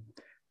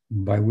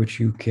by which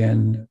you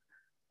can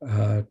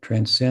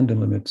transcend the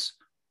limits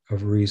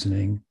of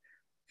reasoning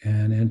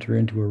and enter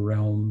into a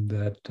realm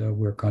that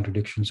where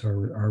contradictions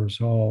are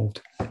resolved.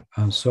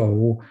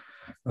 So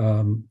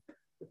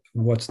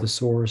what's the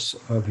source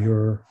of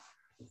your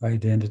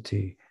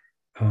identity?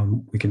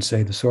 We can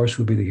say the source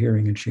will be the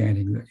hearing and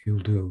chanting that you'll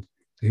do.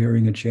 The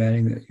hearing and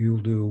chanting that you'll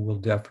do will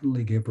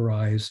definitely give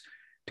rise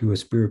to a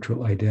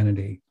spiritual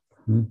identity.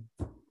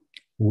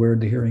 Where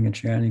did the hearing and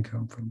chanting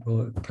come from?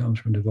 Well, it comes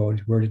from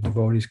devotees. Where did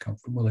devotees come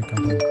from? Well, they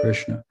come from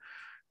Krishna.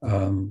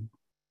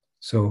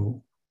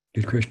 So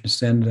did Krishna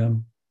send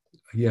them?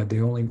 Yeah, they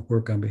only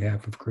work on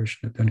behalf of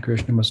Krishna. Then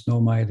Krishna must know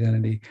my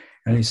identity,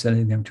 and he's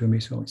sending them to me.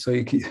 So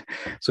you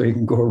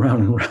can go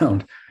around and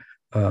around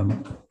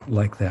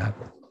like that.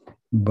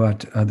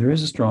 But there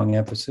is a strong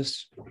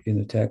emphasis in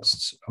the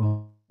texts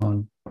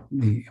on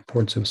the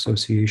importance of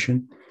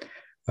association.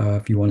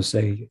 If you want to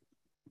say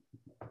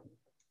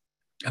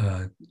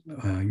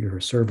you're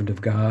a servant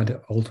of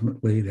God,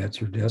 ultimately that's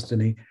your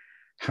destiny.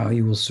 How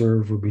you will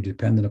serve will be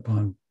dependent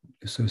upon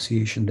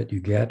association that you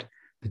get,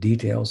 the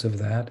details of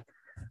that.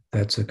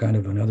 That's a kind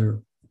of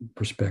another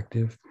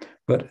perspective.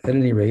 But at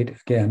any rate,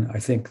 again, I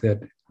think that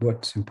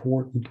what's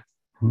important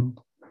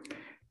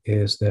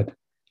is that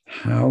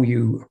how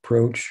you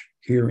approach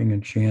hearing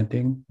and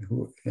chanting,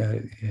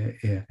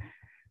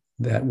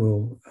 that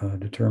will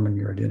determine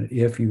your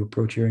identity. If you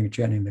approach hearing and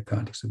chanting in the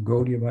context of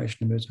Gaudiya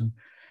Vaishnavism,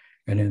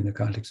 and in the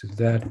context of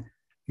that,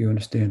 you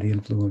understand the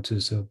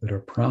influences that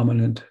are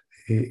prominent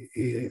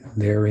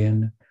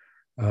therein,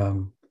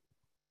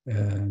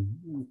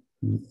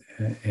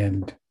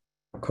 and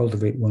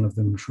cultivate one of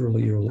them,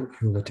 surely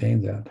you'll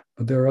attain that.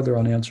 But there are other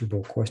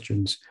unanswerable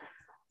questions,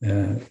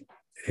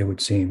 it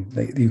would seem.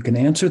 You can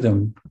answer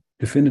them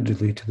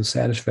definitively to the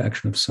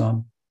satisfaction of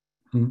some.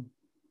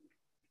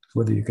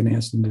 Whether you can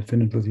answer them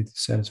definitively to the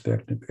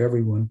satisfaction of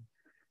everyone,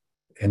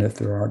 and if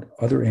there aren't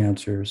other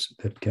answers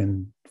that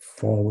can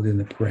fall within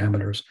the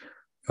parameters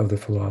of the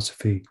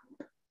philosophy,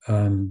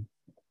 and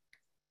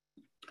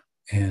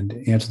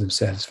answer them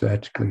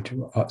satisfactorily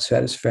to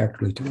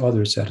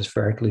others,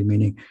 satisfactorily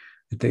meaning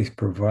that they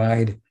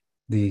provide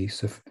the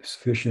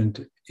sufficient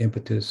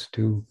impetus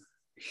to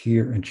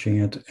hear and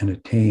chant and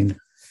attain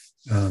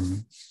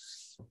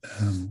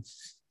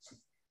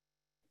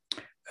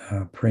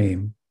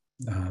prema.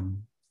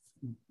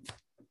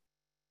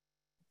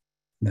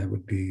 That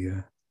would be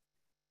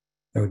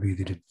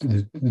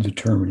the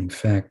determining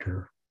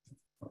factor.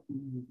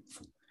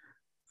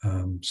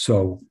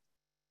 So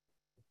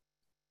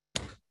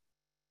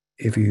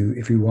if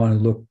you want to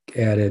look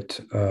at it,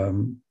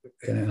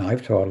 and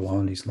I've taught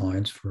along these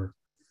lines for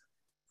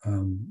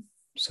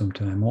some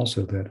time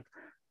also, that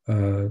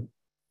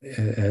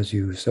as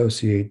you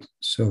associate,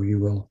 so you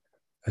will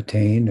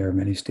attain. There are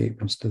many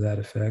statements to that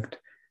effect.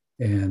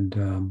 And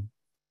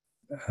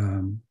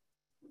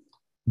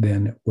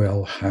then,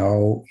 well,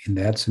 how in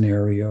that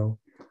scenario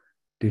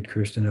did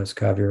Krishnadas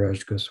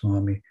Kaviraj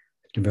Goswami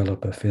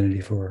develop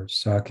affinity for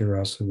Sakya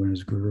rasa when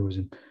his guru was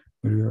in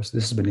Madhurya rasa.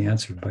 This has been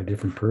answered by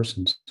different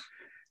persons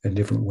in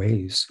different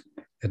ways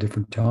at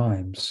different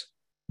times.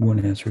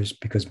 One answer is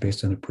because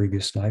based on a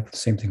previous life. The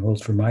same thing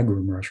holds for my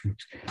Guru Maharaj, who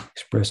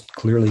expressed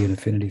clearly an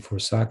affinity for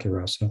Sakya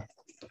rasa.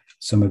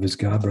 Some of his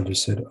godbrothers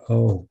said,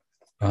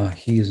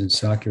 he is in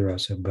Sakya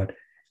rasa, but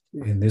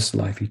in this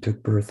life he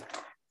took birth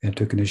and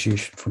took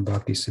initiation from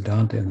Bhakti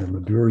Siddhanta, and the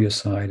Madhurya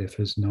side of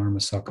his Narma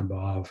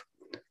Sakabhav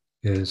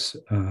has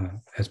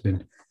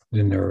been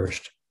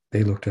nourished.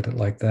 They looked at it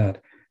like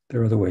that.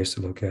 There are other ways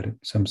to look at it.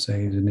 Some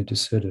say he's a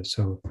Nityasiddha,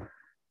 so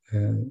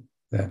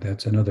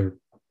that's another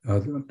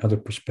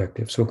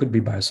perspective. So it could be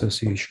by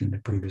association in the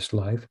previous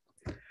life,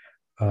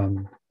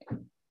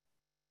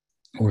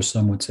 or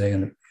some would say,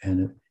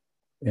 and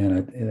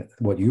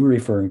what you're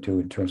referring to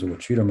in terms of what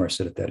Sridhar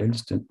said at that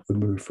instant would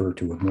be referred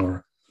to a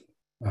more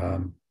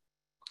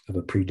of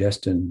a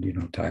predestined,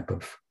 type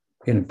of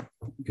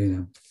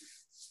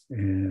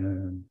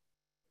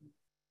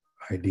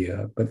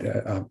idea. But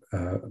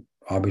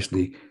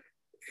obviously,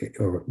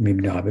 or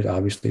maybe not, but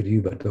obviously to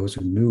you, but those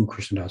who knew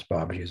Krishnadas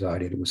Babaji's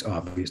idea, it was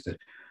obvious that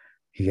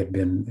he had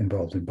been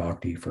involved in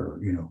bhakti for,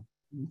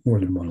 more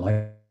than one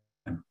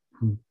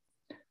lifetime.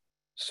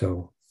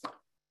 So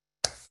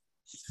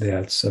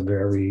that's a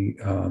very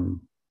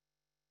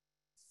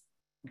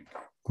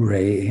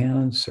gray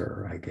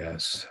answer, I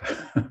guess,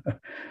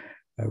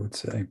 I would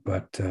say.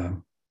 But I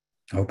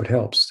hope it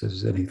helps.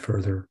 Is there any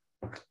further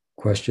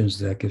questions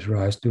that gives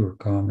rise to, or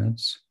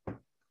comments?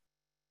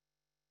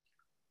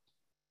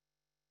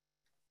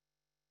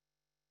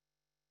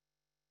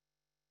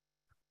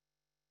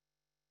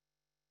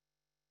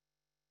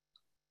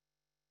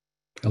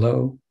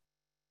 Hello?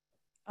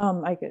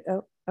 I could,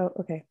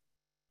 okay.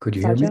 Could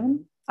you hear me?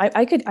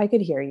 I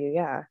could hear you,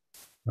 yeah.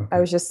 Okay.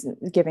 I was just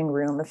giving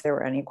room if there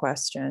were any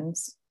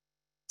questions,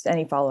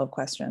 any follow-up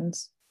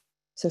questions.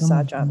 So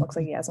Sajan looks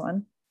like he has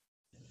one.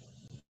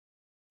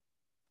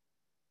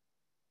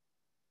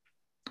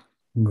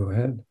 Go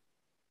ahead.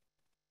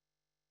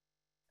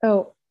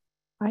 Oh,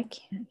 I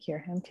can't hear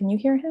him. Can you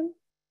hear him?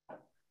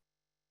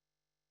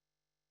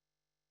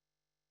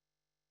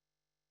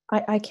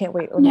 I can't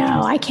wait.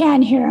 No, I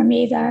can't hear him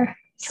either.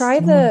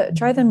 Try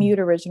the mute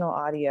original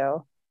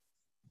audio.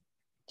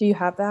 Do you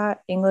have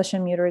that? English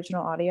and mute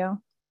original audio?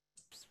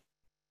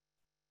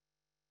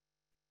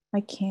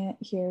 I can't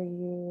hear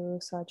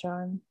you,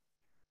 Sajan.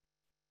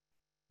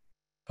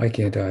 I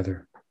can't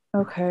either.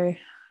 Okay.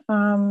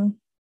 Someone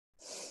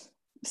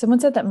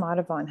said that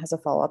Madhavan has a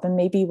follow-up, and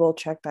maybe we'll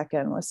check back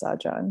in with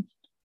Sajan.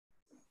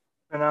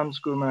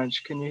 Pranams, Guru Maharaj.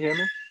 Can you hear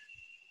me?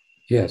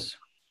 Yes.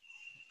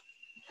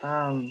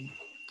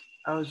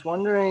 I was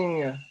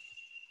wondering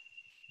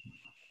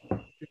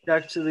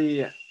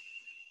basically,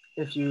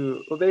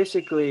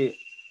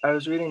 I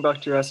was reading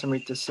Bhakti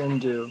Rasamrita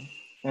Sindhu,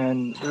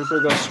 and Rupa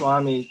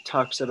Goswami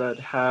talks about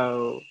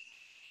how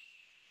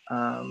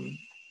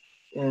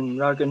in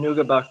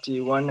Raganuga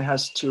Bhakti, one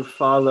has to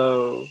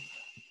follow,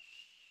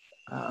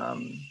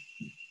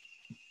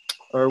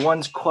 or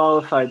one's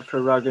qualified for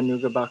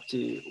Raganuga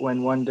Bhakti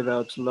when one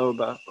develops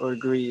lobha or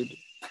greed.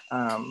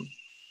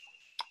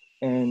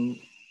 And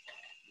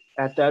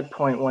at that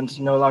point, one's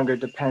no longer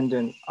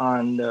dependent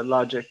on the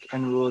logic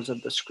and rules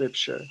of the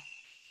scripture.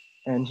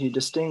 And he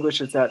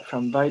distinguishes that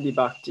from Vaidhi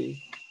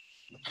Bhakti,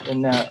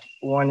 in that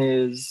one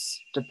is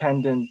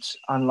dependent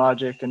on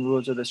logic and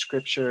rules of the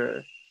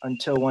scripture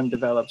until one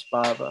develops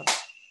bhava.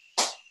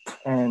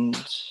 And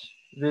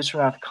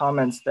Vishwanath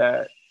comments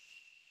that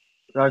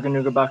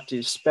Raganuga Bhakti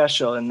is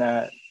special in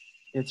that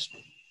it's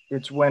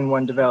when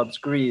one develops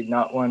greed,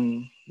 not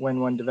when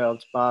one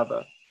develops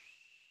bhava,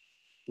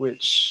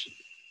 which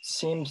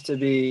seems to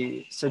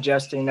be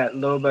suggesting that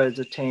lobha is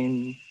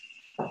attained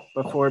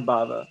before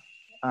bhava.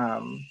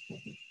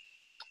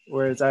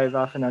 Whereas I've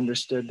often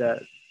understood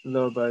that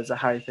lobha is a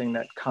high thing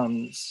that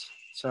comes.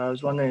 So I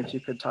was wondering if you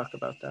could talk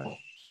about that.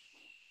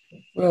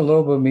 Well,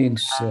 lobha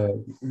means,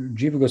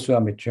 Jiva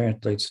Goswami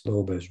translates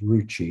lobha as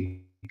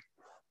ruchi.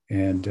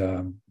 And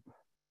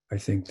I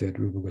think that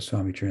Rupa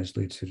Goswami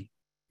translates it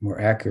more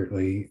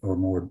accurately or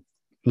more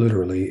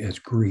literally as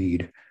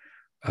greed.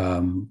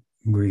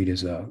 Greed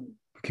is a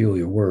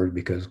peculiar word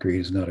because greed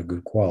is not a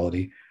good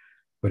quality,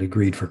 but a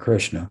greed for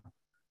Krishna,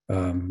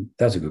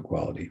 that's a good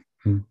quality.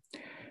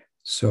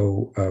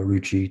 So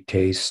ruchi,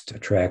 taste,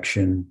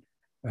 attraction,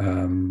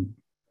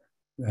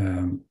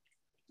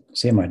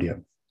 same idea.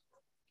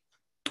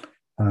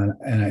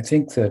 And I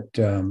think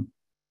that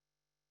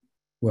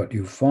what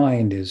you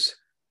find is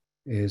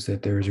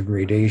that there is a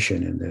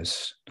gradation in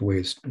this, the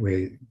way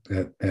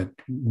that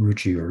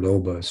ruchi or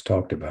lobha is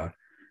talked about.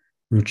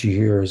 Ruchi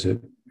here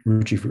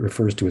ruchi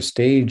refers to a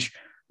stage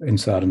in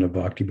sadhana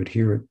bhakti, but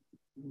here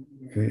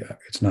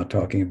it's not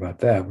talking about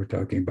that. We're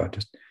talking about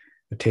just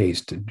a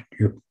taste.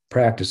 Your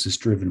practice is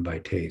driven by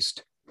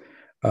taste.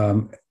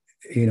 An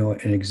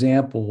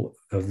example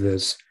of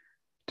this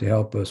to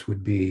help us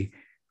would be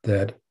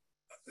that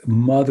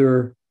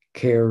mother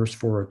cares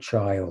for a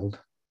child.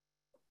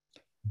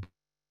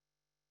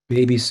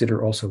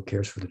 Babysitter also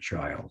cares for the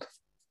child.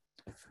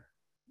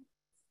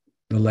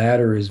 The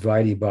latter is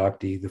Vaidhi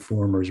Bhakti, the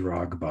former is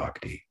Raga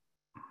Bhakti.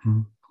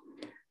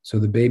 So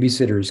the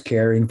babysitter is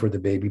caring for the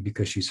baby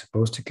because she's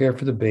supposed to care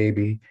for the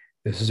baby.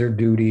 This is her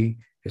duty.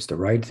 It's the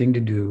right thing to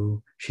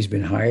do. She's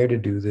been hired to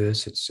do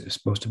this. It's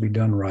supposed to be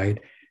done right.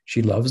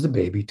 She loves the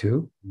baby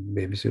too.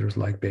 Babysitters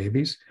like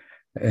babies.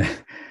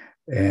 But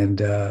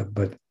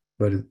the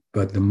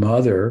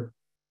mother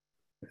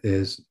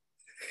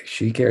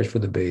she cares for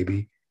the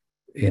baby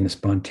in a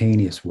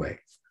spontaneous way.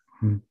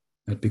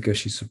 Not because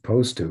she's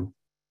supposed to.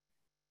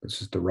 This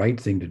is the right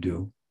thing to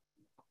do,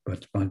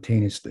 but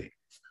spontaneously.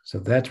 So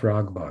that's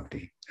Raga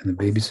Bhakti, and the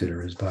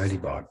babysitter is Vaidhi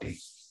Bhakti.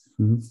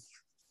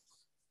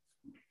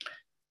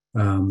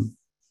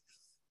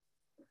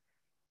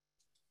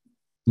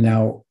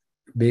 Now,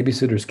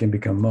 babysitters can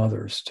become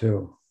mothers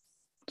too.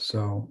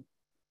 So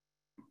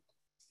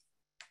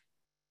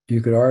you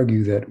could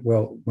argue that,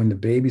 well, when the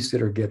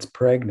babysitter gets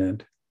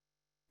pregnant,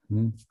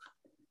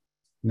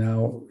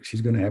 now she's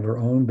going to have her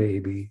own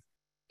baby.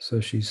 So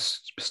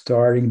she's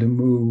starting to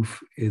move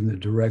in the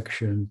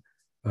direction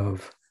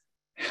of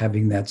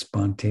having that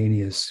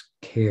spontaneous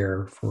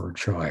care for her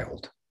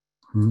child.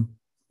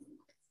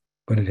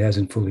 But it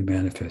hasn't fully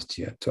manifested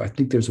yet. So I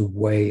think there's a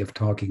way of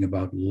talking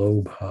about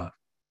lobha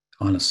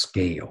on a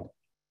scale.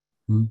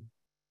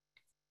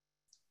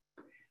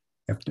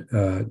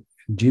 Jiva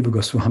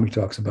Goswami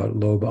talks about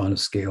lobha on a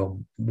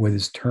scale with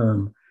his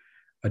term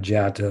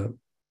ajata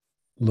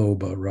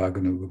lobha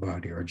raganuga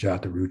bhakti, or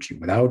ajata ruchi,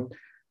 without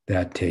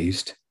that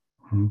taste,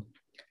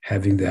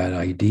 having that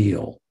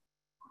ideal.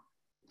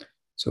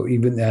 So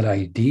even that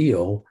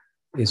ideal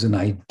is an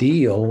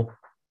ideal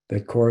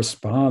that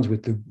corresponds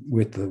with the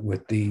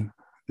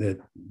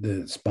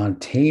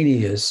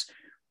spontaneous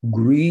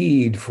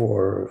greed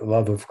for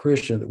love of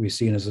Krishna that we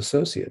see in his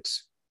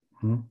associates.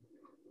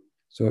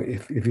 So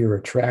if you're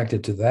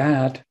attracted to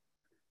that,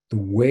 the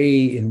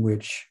way in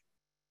which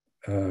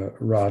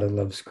Radha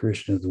loves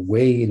Krishna, the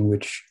way in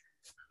which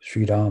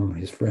Sri Ram,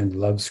 his friend,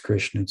 loves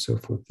Krishna and so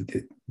forth,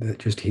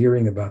 just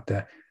hearing about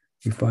that,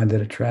 you find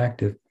that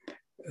attractive.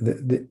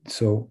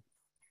 So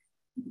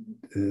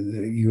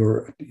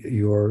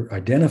you're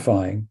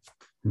identifying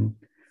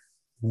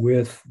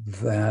with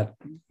that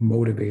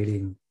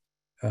motivating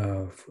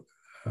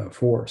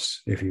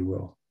force, if you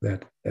will,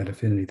 that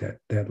affinity,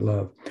 that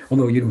love,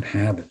 although you don't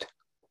have it.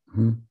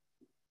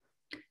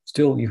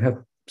 Still, you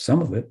have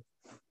some of it,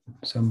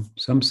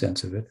 some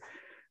sense of it.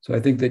 So I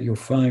think that you'll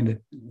find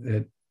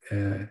that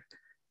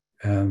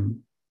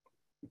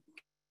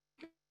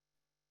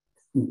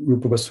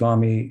Rupa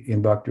Goswami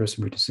in Bhakti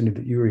Rasamrita Sindhu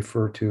that you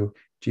refer to,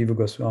 Jiva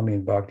Goswami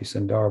in Bhakti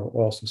Sandarbha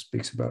also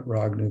speaks about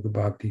Raganuga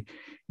Bhakti.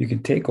 You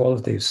can take all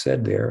that they've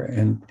said there,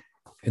 and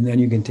then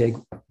you can take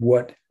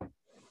what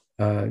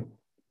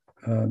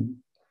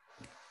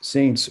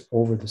saints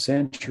over the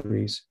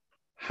centuries,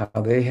 how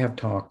they have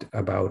talked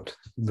about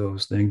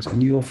those things,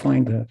 and you'll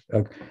find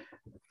a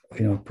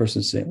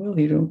person saying, well,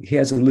 he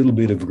has a little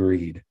bit of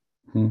greed,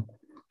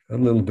 a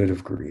little bit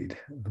of greed,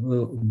 a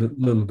little bit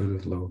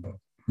of lobha.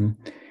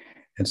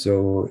 And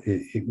so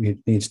it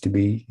needs to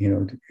be,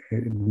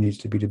 it needs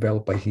to be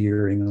developed by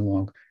hearing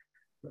along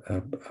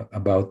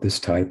about this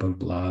type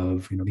of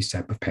love, these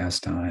type of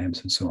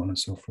pastimes, and so on and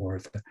so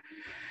forth.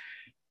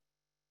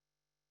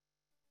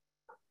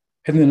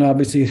 And then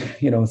obviously,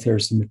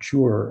 there's the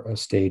mature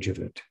stage of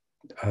it.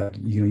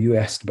 You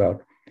asked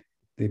about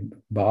the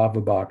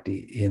bhava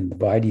bhakti in the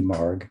Vaidhi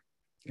Marg,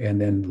 and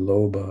then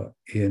lobha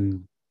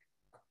in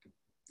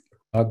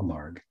Rag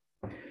Marg.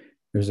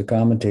 There's a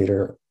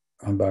commentator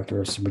on Bhakti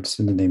Rasamrita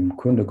Sindhu named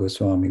Kunda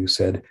Goswami who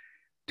said,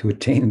 to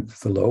attain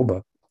the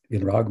lobha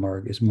in Rag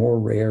Marg is more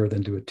rare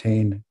than to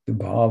attain the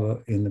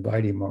bhava in the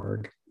Vaidhi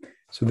Marg.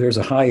 So there's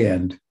a high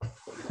end,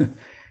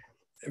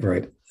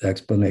 right,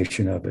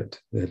 explanation of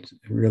it that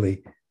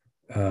really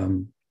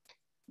kind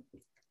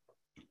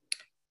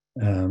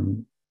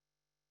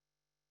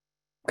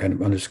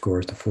of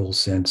underscores the full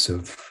sense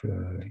of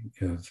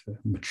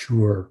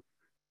mature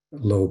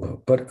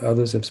lobha. But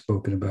others have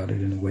spoken about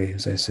it in a way,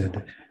 as I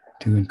said,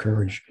 to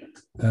encourage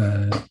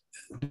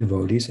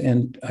devotees.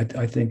 And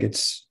I think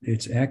it's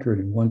accurate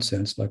in one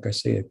sense. Like I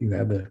say, if you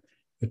have an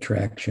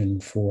attraction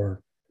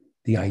for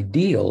the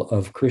ideal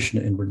of Krishna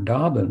in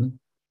Vrindavan,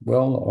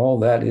 well, all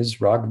that is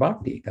Rag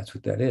Bhakti. That's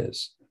what that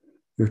is.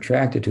 You're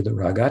attracted to the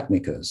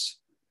Ragatmikas,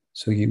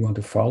 so you want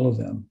to follow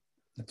them.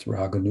 That's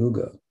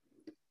Raganuga.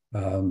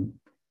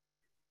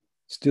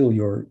 Still,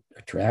 your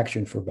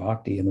attraction for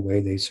Bhakti and the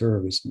way they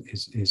serve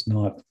is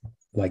not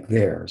like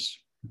theirs,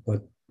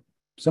 but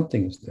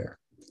something is there.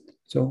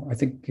 So I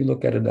think you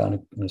look at it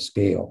on a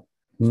scale.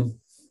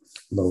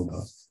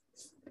 Lobha.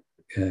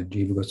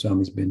 Jiva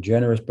Goswami's been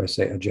generous by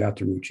saying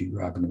Ajataruchi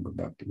Raganuga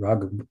Bhakti.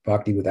 Raga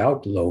Bhakti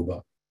without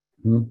lobha.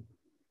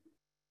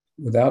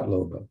 Without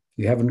lobha.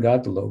 You haven't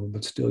got the lobha,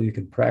 but still you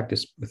can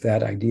practice with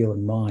that ideal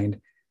in mind.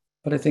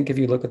 But I think if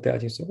you look at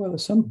that, you say, well,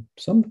 there's some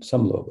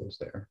lobhas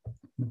there.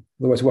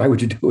 Otherwise, why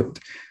would you do it?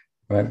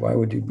 Right? Why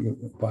would you?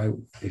 Why,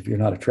 if you're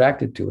not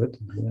attracted to it,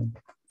 then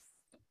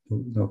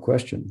no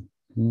question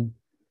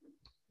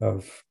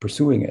of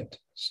pursuing it.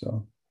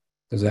 So,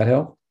 does that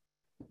help?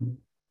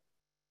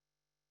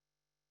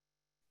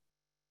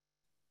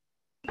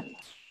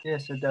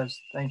 Yes, it does.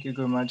 Thank you,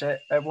 Guru Maharaj. I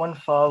have one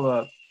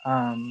follow-up.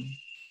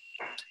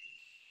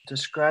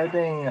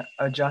 Describing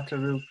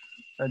Ajataruchi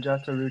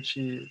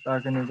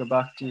Raganuga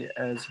Bhakti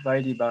as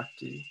Vaidhi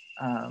Bhakti,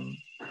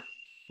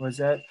 was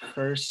that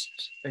first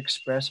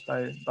expressed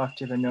by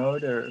Bhakti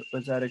Vinod, or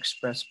was that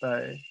expressed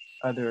by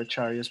other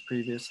acharyas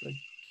previously?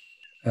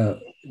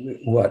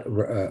 What?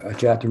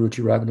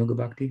 Ajataruchi Raganuga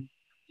Bhakti?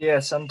 Yeah,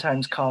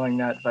 sometimes calling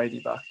that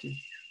Vaidhi Bhakti.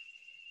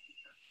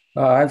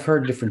 I've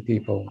heard different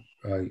people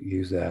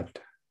use that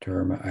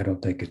term. I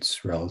don't think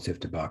it's relative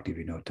to Bhakti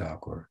Vinod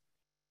Thakur,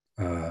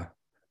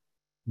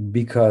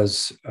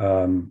 because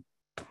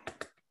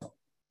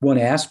one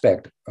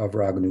aspect of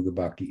Raganuga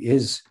Bhakti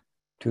is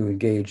to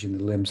engage in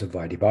the limbs of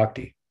Vaidhi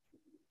Bhakti.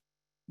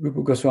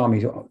 Rupa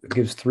Goswami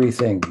gives three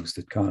things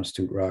that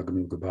constitute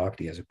Raganuga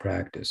Bhakti as a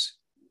practice: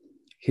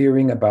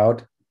 hearing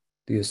about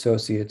the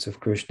associates of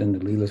Krishna and the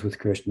Leelas with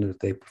Krishna that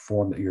they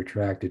perform that you're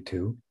attracted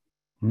to,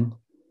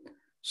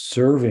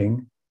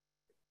 serving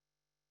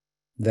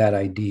that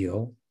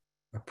ideal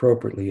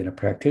appropriately in a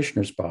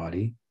practitioner's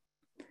body,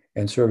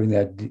 and serving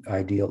that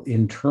ideal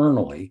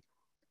internally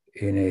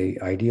in a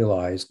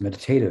idealized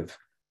meditative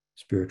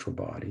spiritual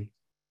body.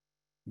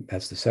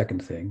 That's the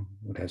second thing.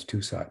 It has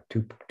two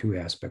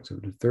aspects of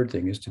it. The third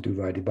thing is to do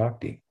Vaidhi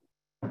Bhakti,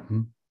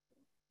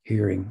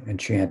 hearing and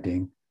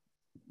chanting,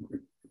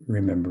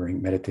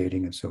 remembering,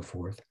 meditating, and so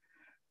forth.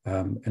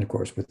 And of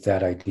course, with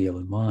that ideal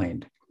in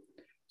mind.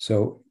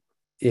 So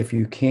if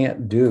you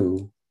can't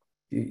do,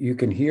 you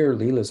can hear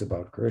Leelas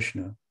about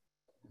Krishna.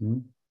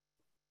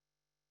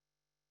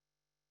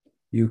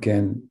 You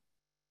can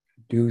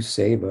do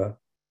seva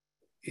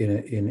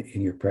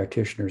in your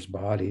practitioner's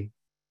body,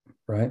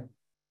 right?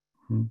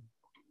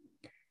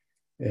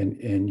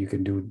 And you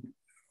can do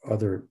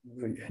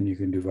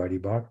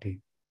Vaidhi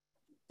Bhakti,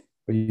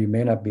 but you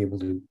may not be able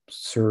to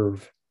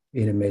serve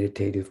in a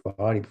meditative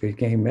body because you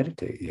can't even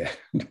meditate yet.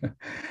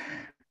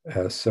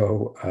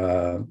 So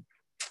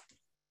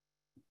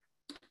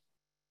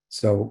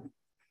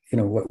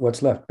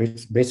what's left?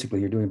 Basically,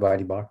 you're doing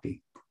Vaidhi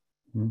Bhakti,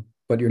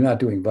 but you're not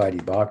doing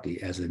Vaidhi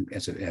Bhakti as an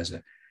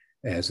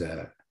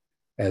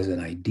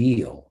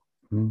ideal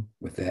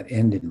with that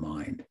end in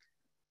mind.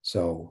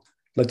 So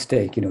let's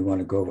take, you want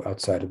to go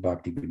outside of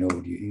Bhakti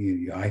Vinod.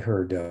 I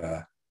heard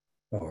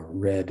or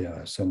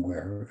read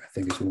somewhere, I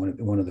think it's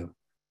one of the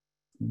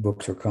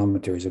books or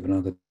commentaries of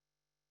another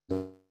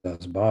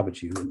Das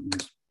Babaji, who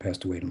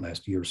passed away in the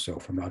last year or so,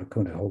 from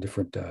Radhakunda, a whole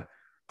different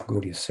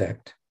Gaudiya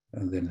sect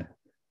than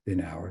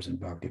ours and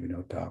Bhakti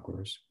Vinod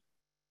Thakur's.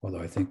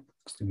 Although I think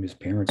his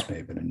parents may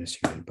have been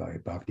initiated by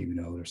Bhakti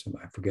Vinod or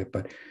something, I forget,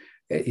 but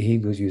he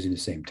was using the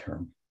same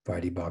term,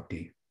 Vaidhi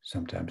Bhakti,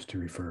 sometimes to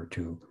refer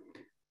to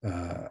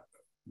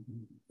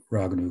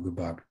Raganuga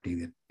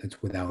Bhakti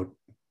that's without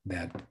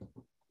that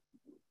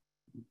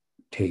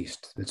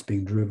taste, that's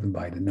being driven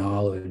by the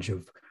knowledge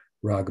of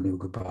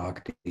Raganuga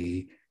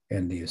Bhakti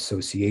and the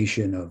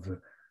association of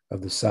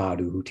the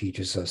sadhu who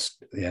teaches us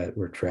that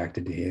we're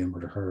attracted to him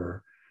or to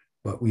her,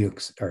 but we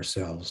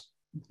ourselves,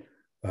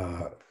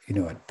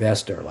 at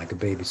best are like a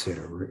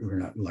babysitter. We're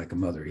not like a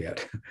mother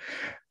yet.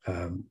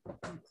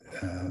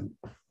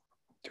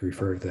 To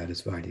refer to that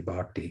as Vaidhi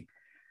Bhakti.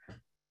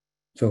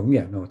 So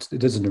yeah, no, it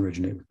doesn't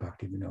originate with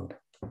Bhakti Vinod.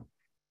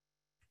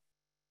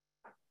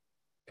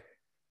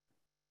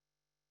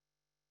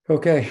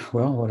 Okay,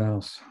 well, what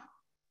else?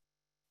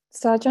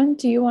 Sajan,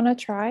 do you want to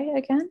try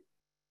again?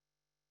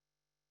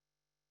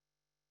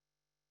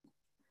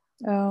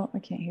 Oh, I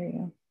can't hear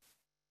you.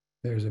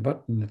 There's a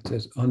button that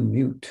says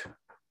unmute.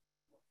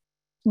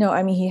 No,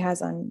 I mean, he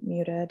has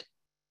unmuted.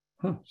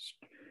 Huh.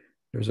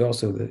 There's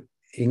also the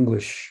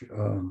English.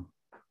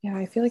 Yeah,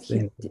 I feel like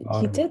he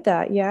did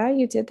that. Yeah,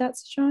 you did that,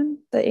 Sajan?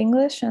 The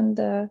English and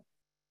the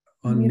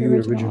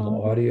unmute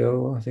original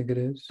audio, I think it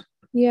is.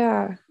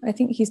 Yeah, I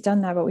think he's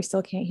done that, but we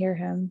still can't hear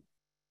him.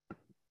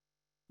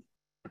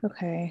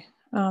 Okay.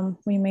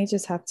 We may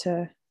just have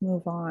to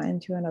move on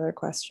to another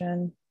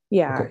question.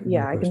 Yeah, okay,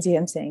 I can see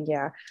him saying,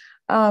 yeah.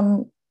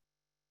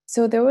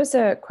 So there was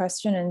a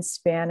question in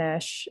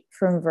Spanish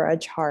from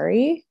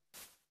Vraj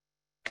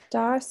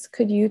Das.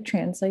 Could you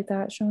translate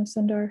that,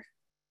 Shomasundar?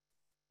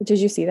 Did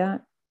you see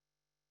that?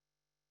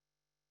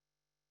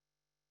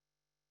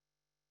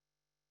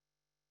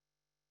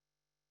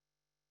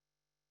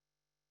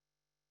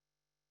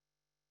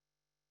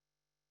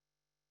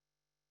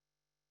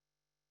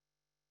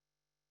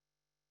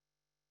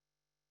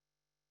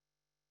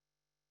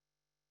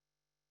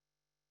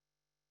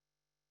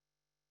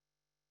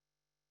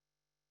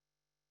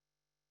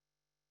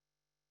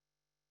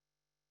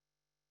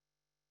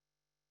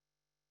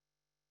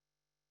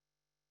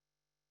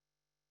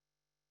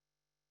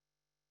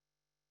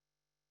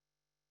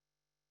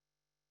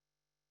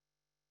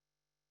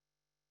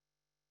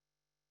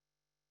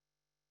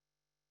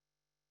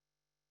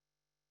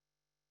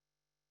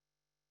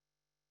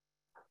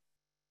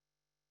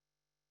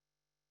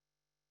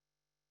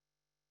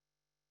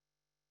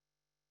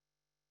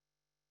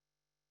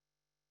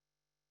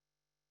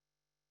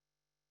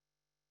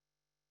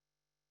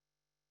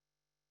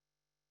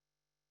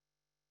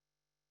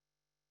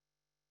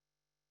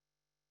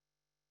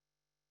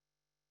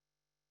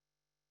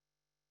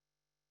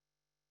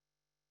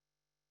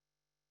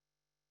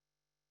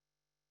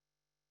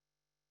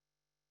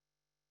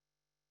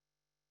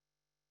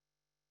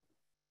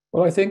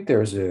 Well, I think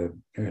there's a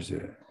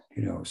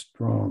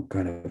strong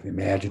kind of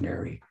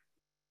imaginary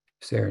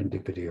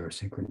serendipity or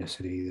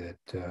synchronicity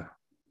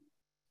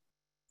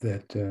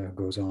that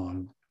goes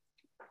on.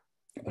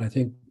 But I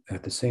think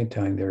at the same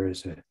time there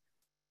is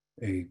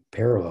a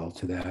parallel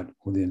to that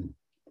within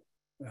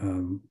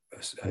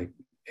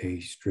a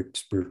strict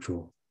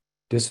spiritual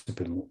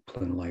discipline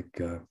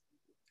like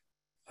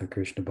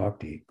Krishna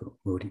Bhakti,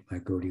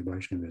 like Gaudiya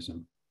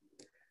Vaishnavism,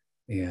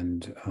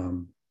 and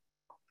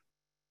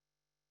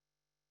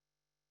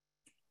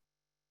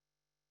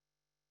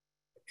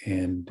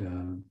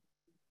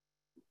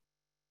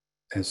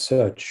as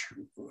such,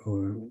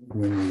 when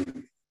we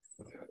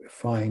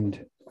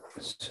find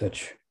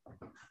such,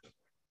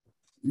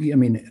 I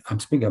mean, I'm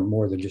speaking of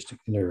more than just,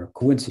 there are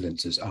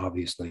coincidences,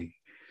 obviously.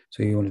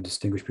 So you want to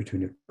distinguish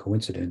between a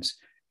coincidence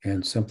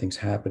and something's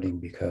happening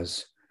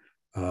because,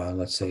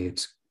 let's say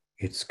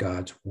it's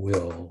God's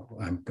will.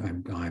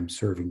 I'm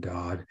serving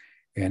God,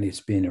 and it's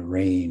been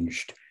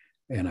arranged,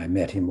 and I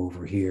met him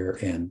over here,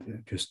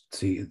 and just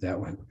see that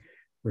one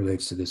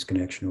relates to this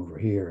connection over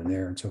here and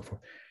there and so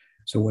forth.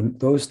 So when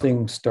those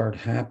things start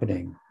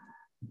happening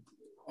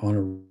on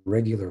a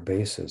regular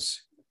basis,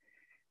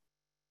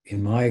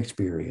 in my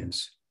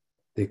experience,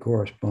 they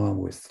correspond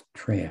with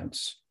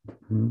trance.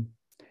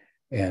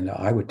 And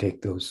I would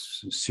take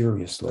those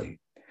seriously.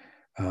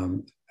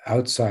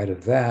 Outside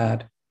of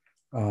that,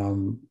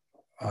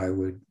 I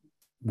would,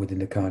 within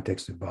the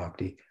context of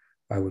bhakti,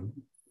 I would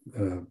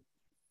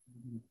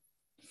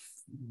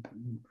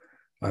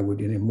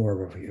in a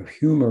more of a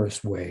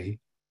humorous way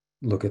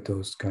look at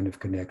those kind of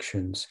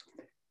connections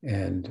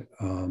and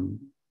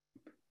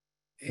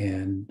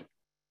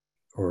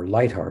or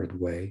lighthearted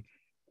way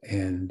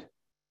and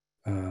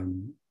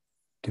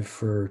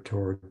defer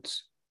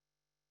towards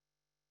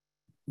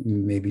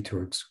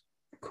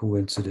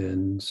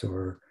coincidence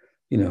or,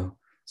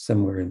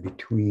 somewhere in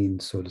between,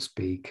 so to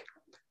speak.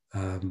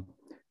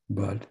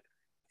 But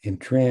in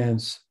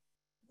trance,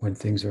 when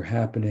things are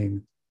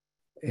happening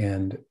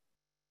and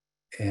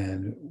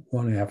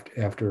one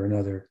after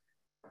another,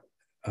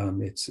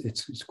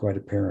 it's quite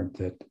apparent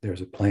that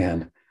there's a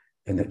plan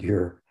and that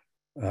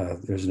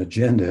there's an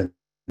agenda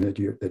that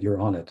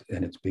you're on it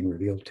and it's being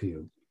revealed to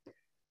you.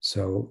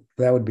 So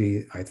that would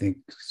be, I think,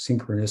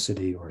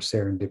 synchronicity or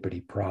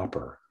serendipity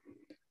proper.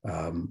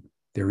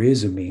 There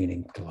is a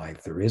meaning to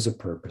life. There is a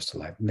purpose to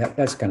life. And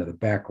that's kind of the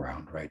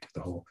background, right, to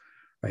the whole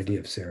idea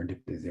of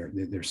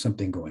serendipity. There's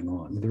something going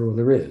on.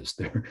 There is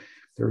the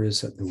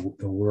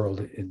world.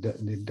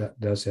 It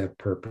does have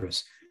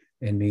purpose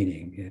and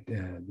meaning.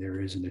 There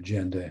is an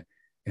agenda,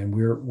 and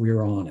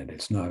we're on it.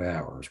 It's not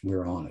ours.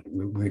 We're on it.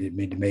 We didn't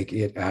mean to make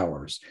it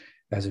ours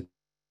as it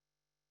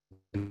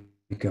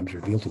becomes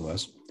revealed to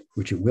us,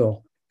 which it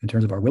will, in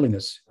terms of our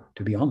willingness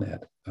to be on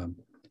that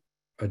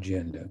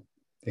agenda.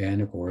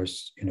 And of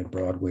course, in a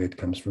broad way, it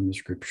comes from the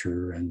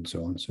scripture and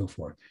so on and so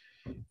forth.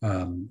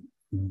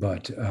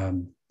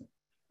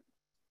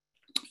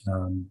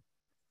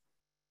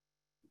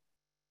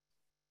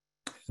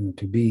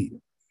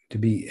 To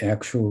be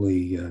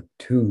actually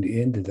tuned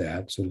into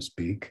that, so to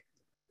speak,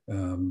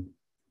 then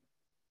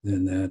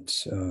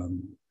that's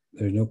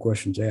there's no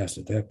questions asked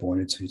at that point.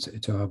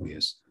 It's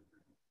obvious.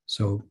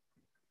 So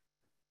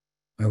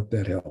I hope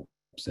that helps.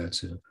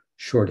 That's a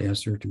short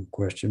answer to a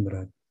question,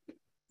 but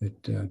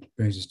it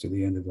brings us to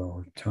the end of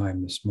our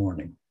time this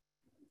morning.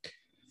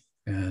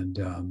 And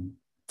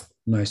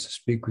nice to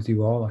speak with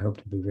you all. I hope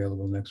to be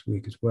available next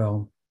week as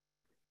well.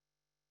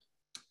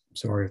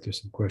 Sorry if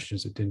there's some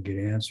questions that didn't get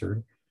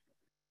answered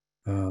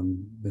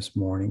this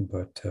morning,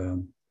 but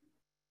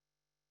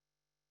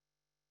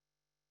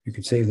you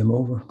can save them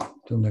over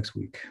till next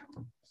week.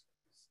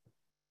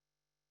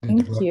 Thank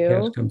you. Did the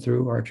broadcast come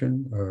through,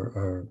 Archon?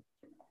 Or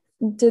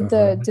did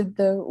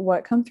the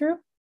what come through?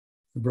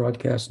 The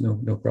broadcast,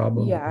 no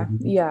problem. Yeah.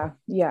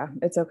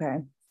 It's okay.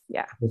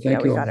 Yeah. Well,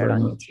 thank you all got very it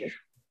on much. YouTube.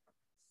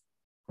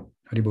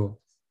 Haribol.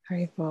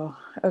 Haribol.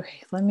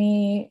 Okay, let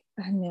me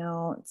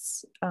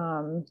announce.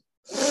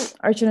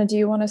 Archana, do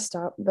you want to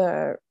stop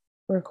the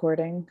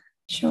recording?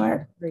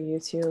 Sure. For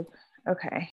YouTube? Okay.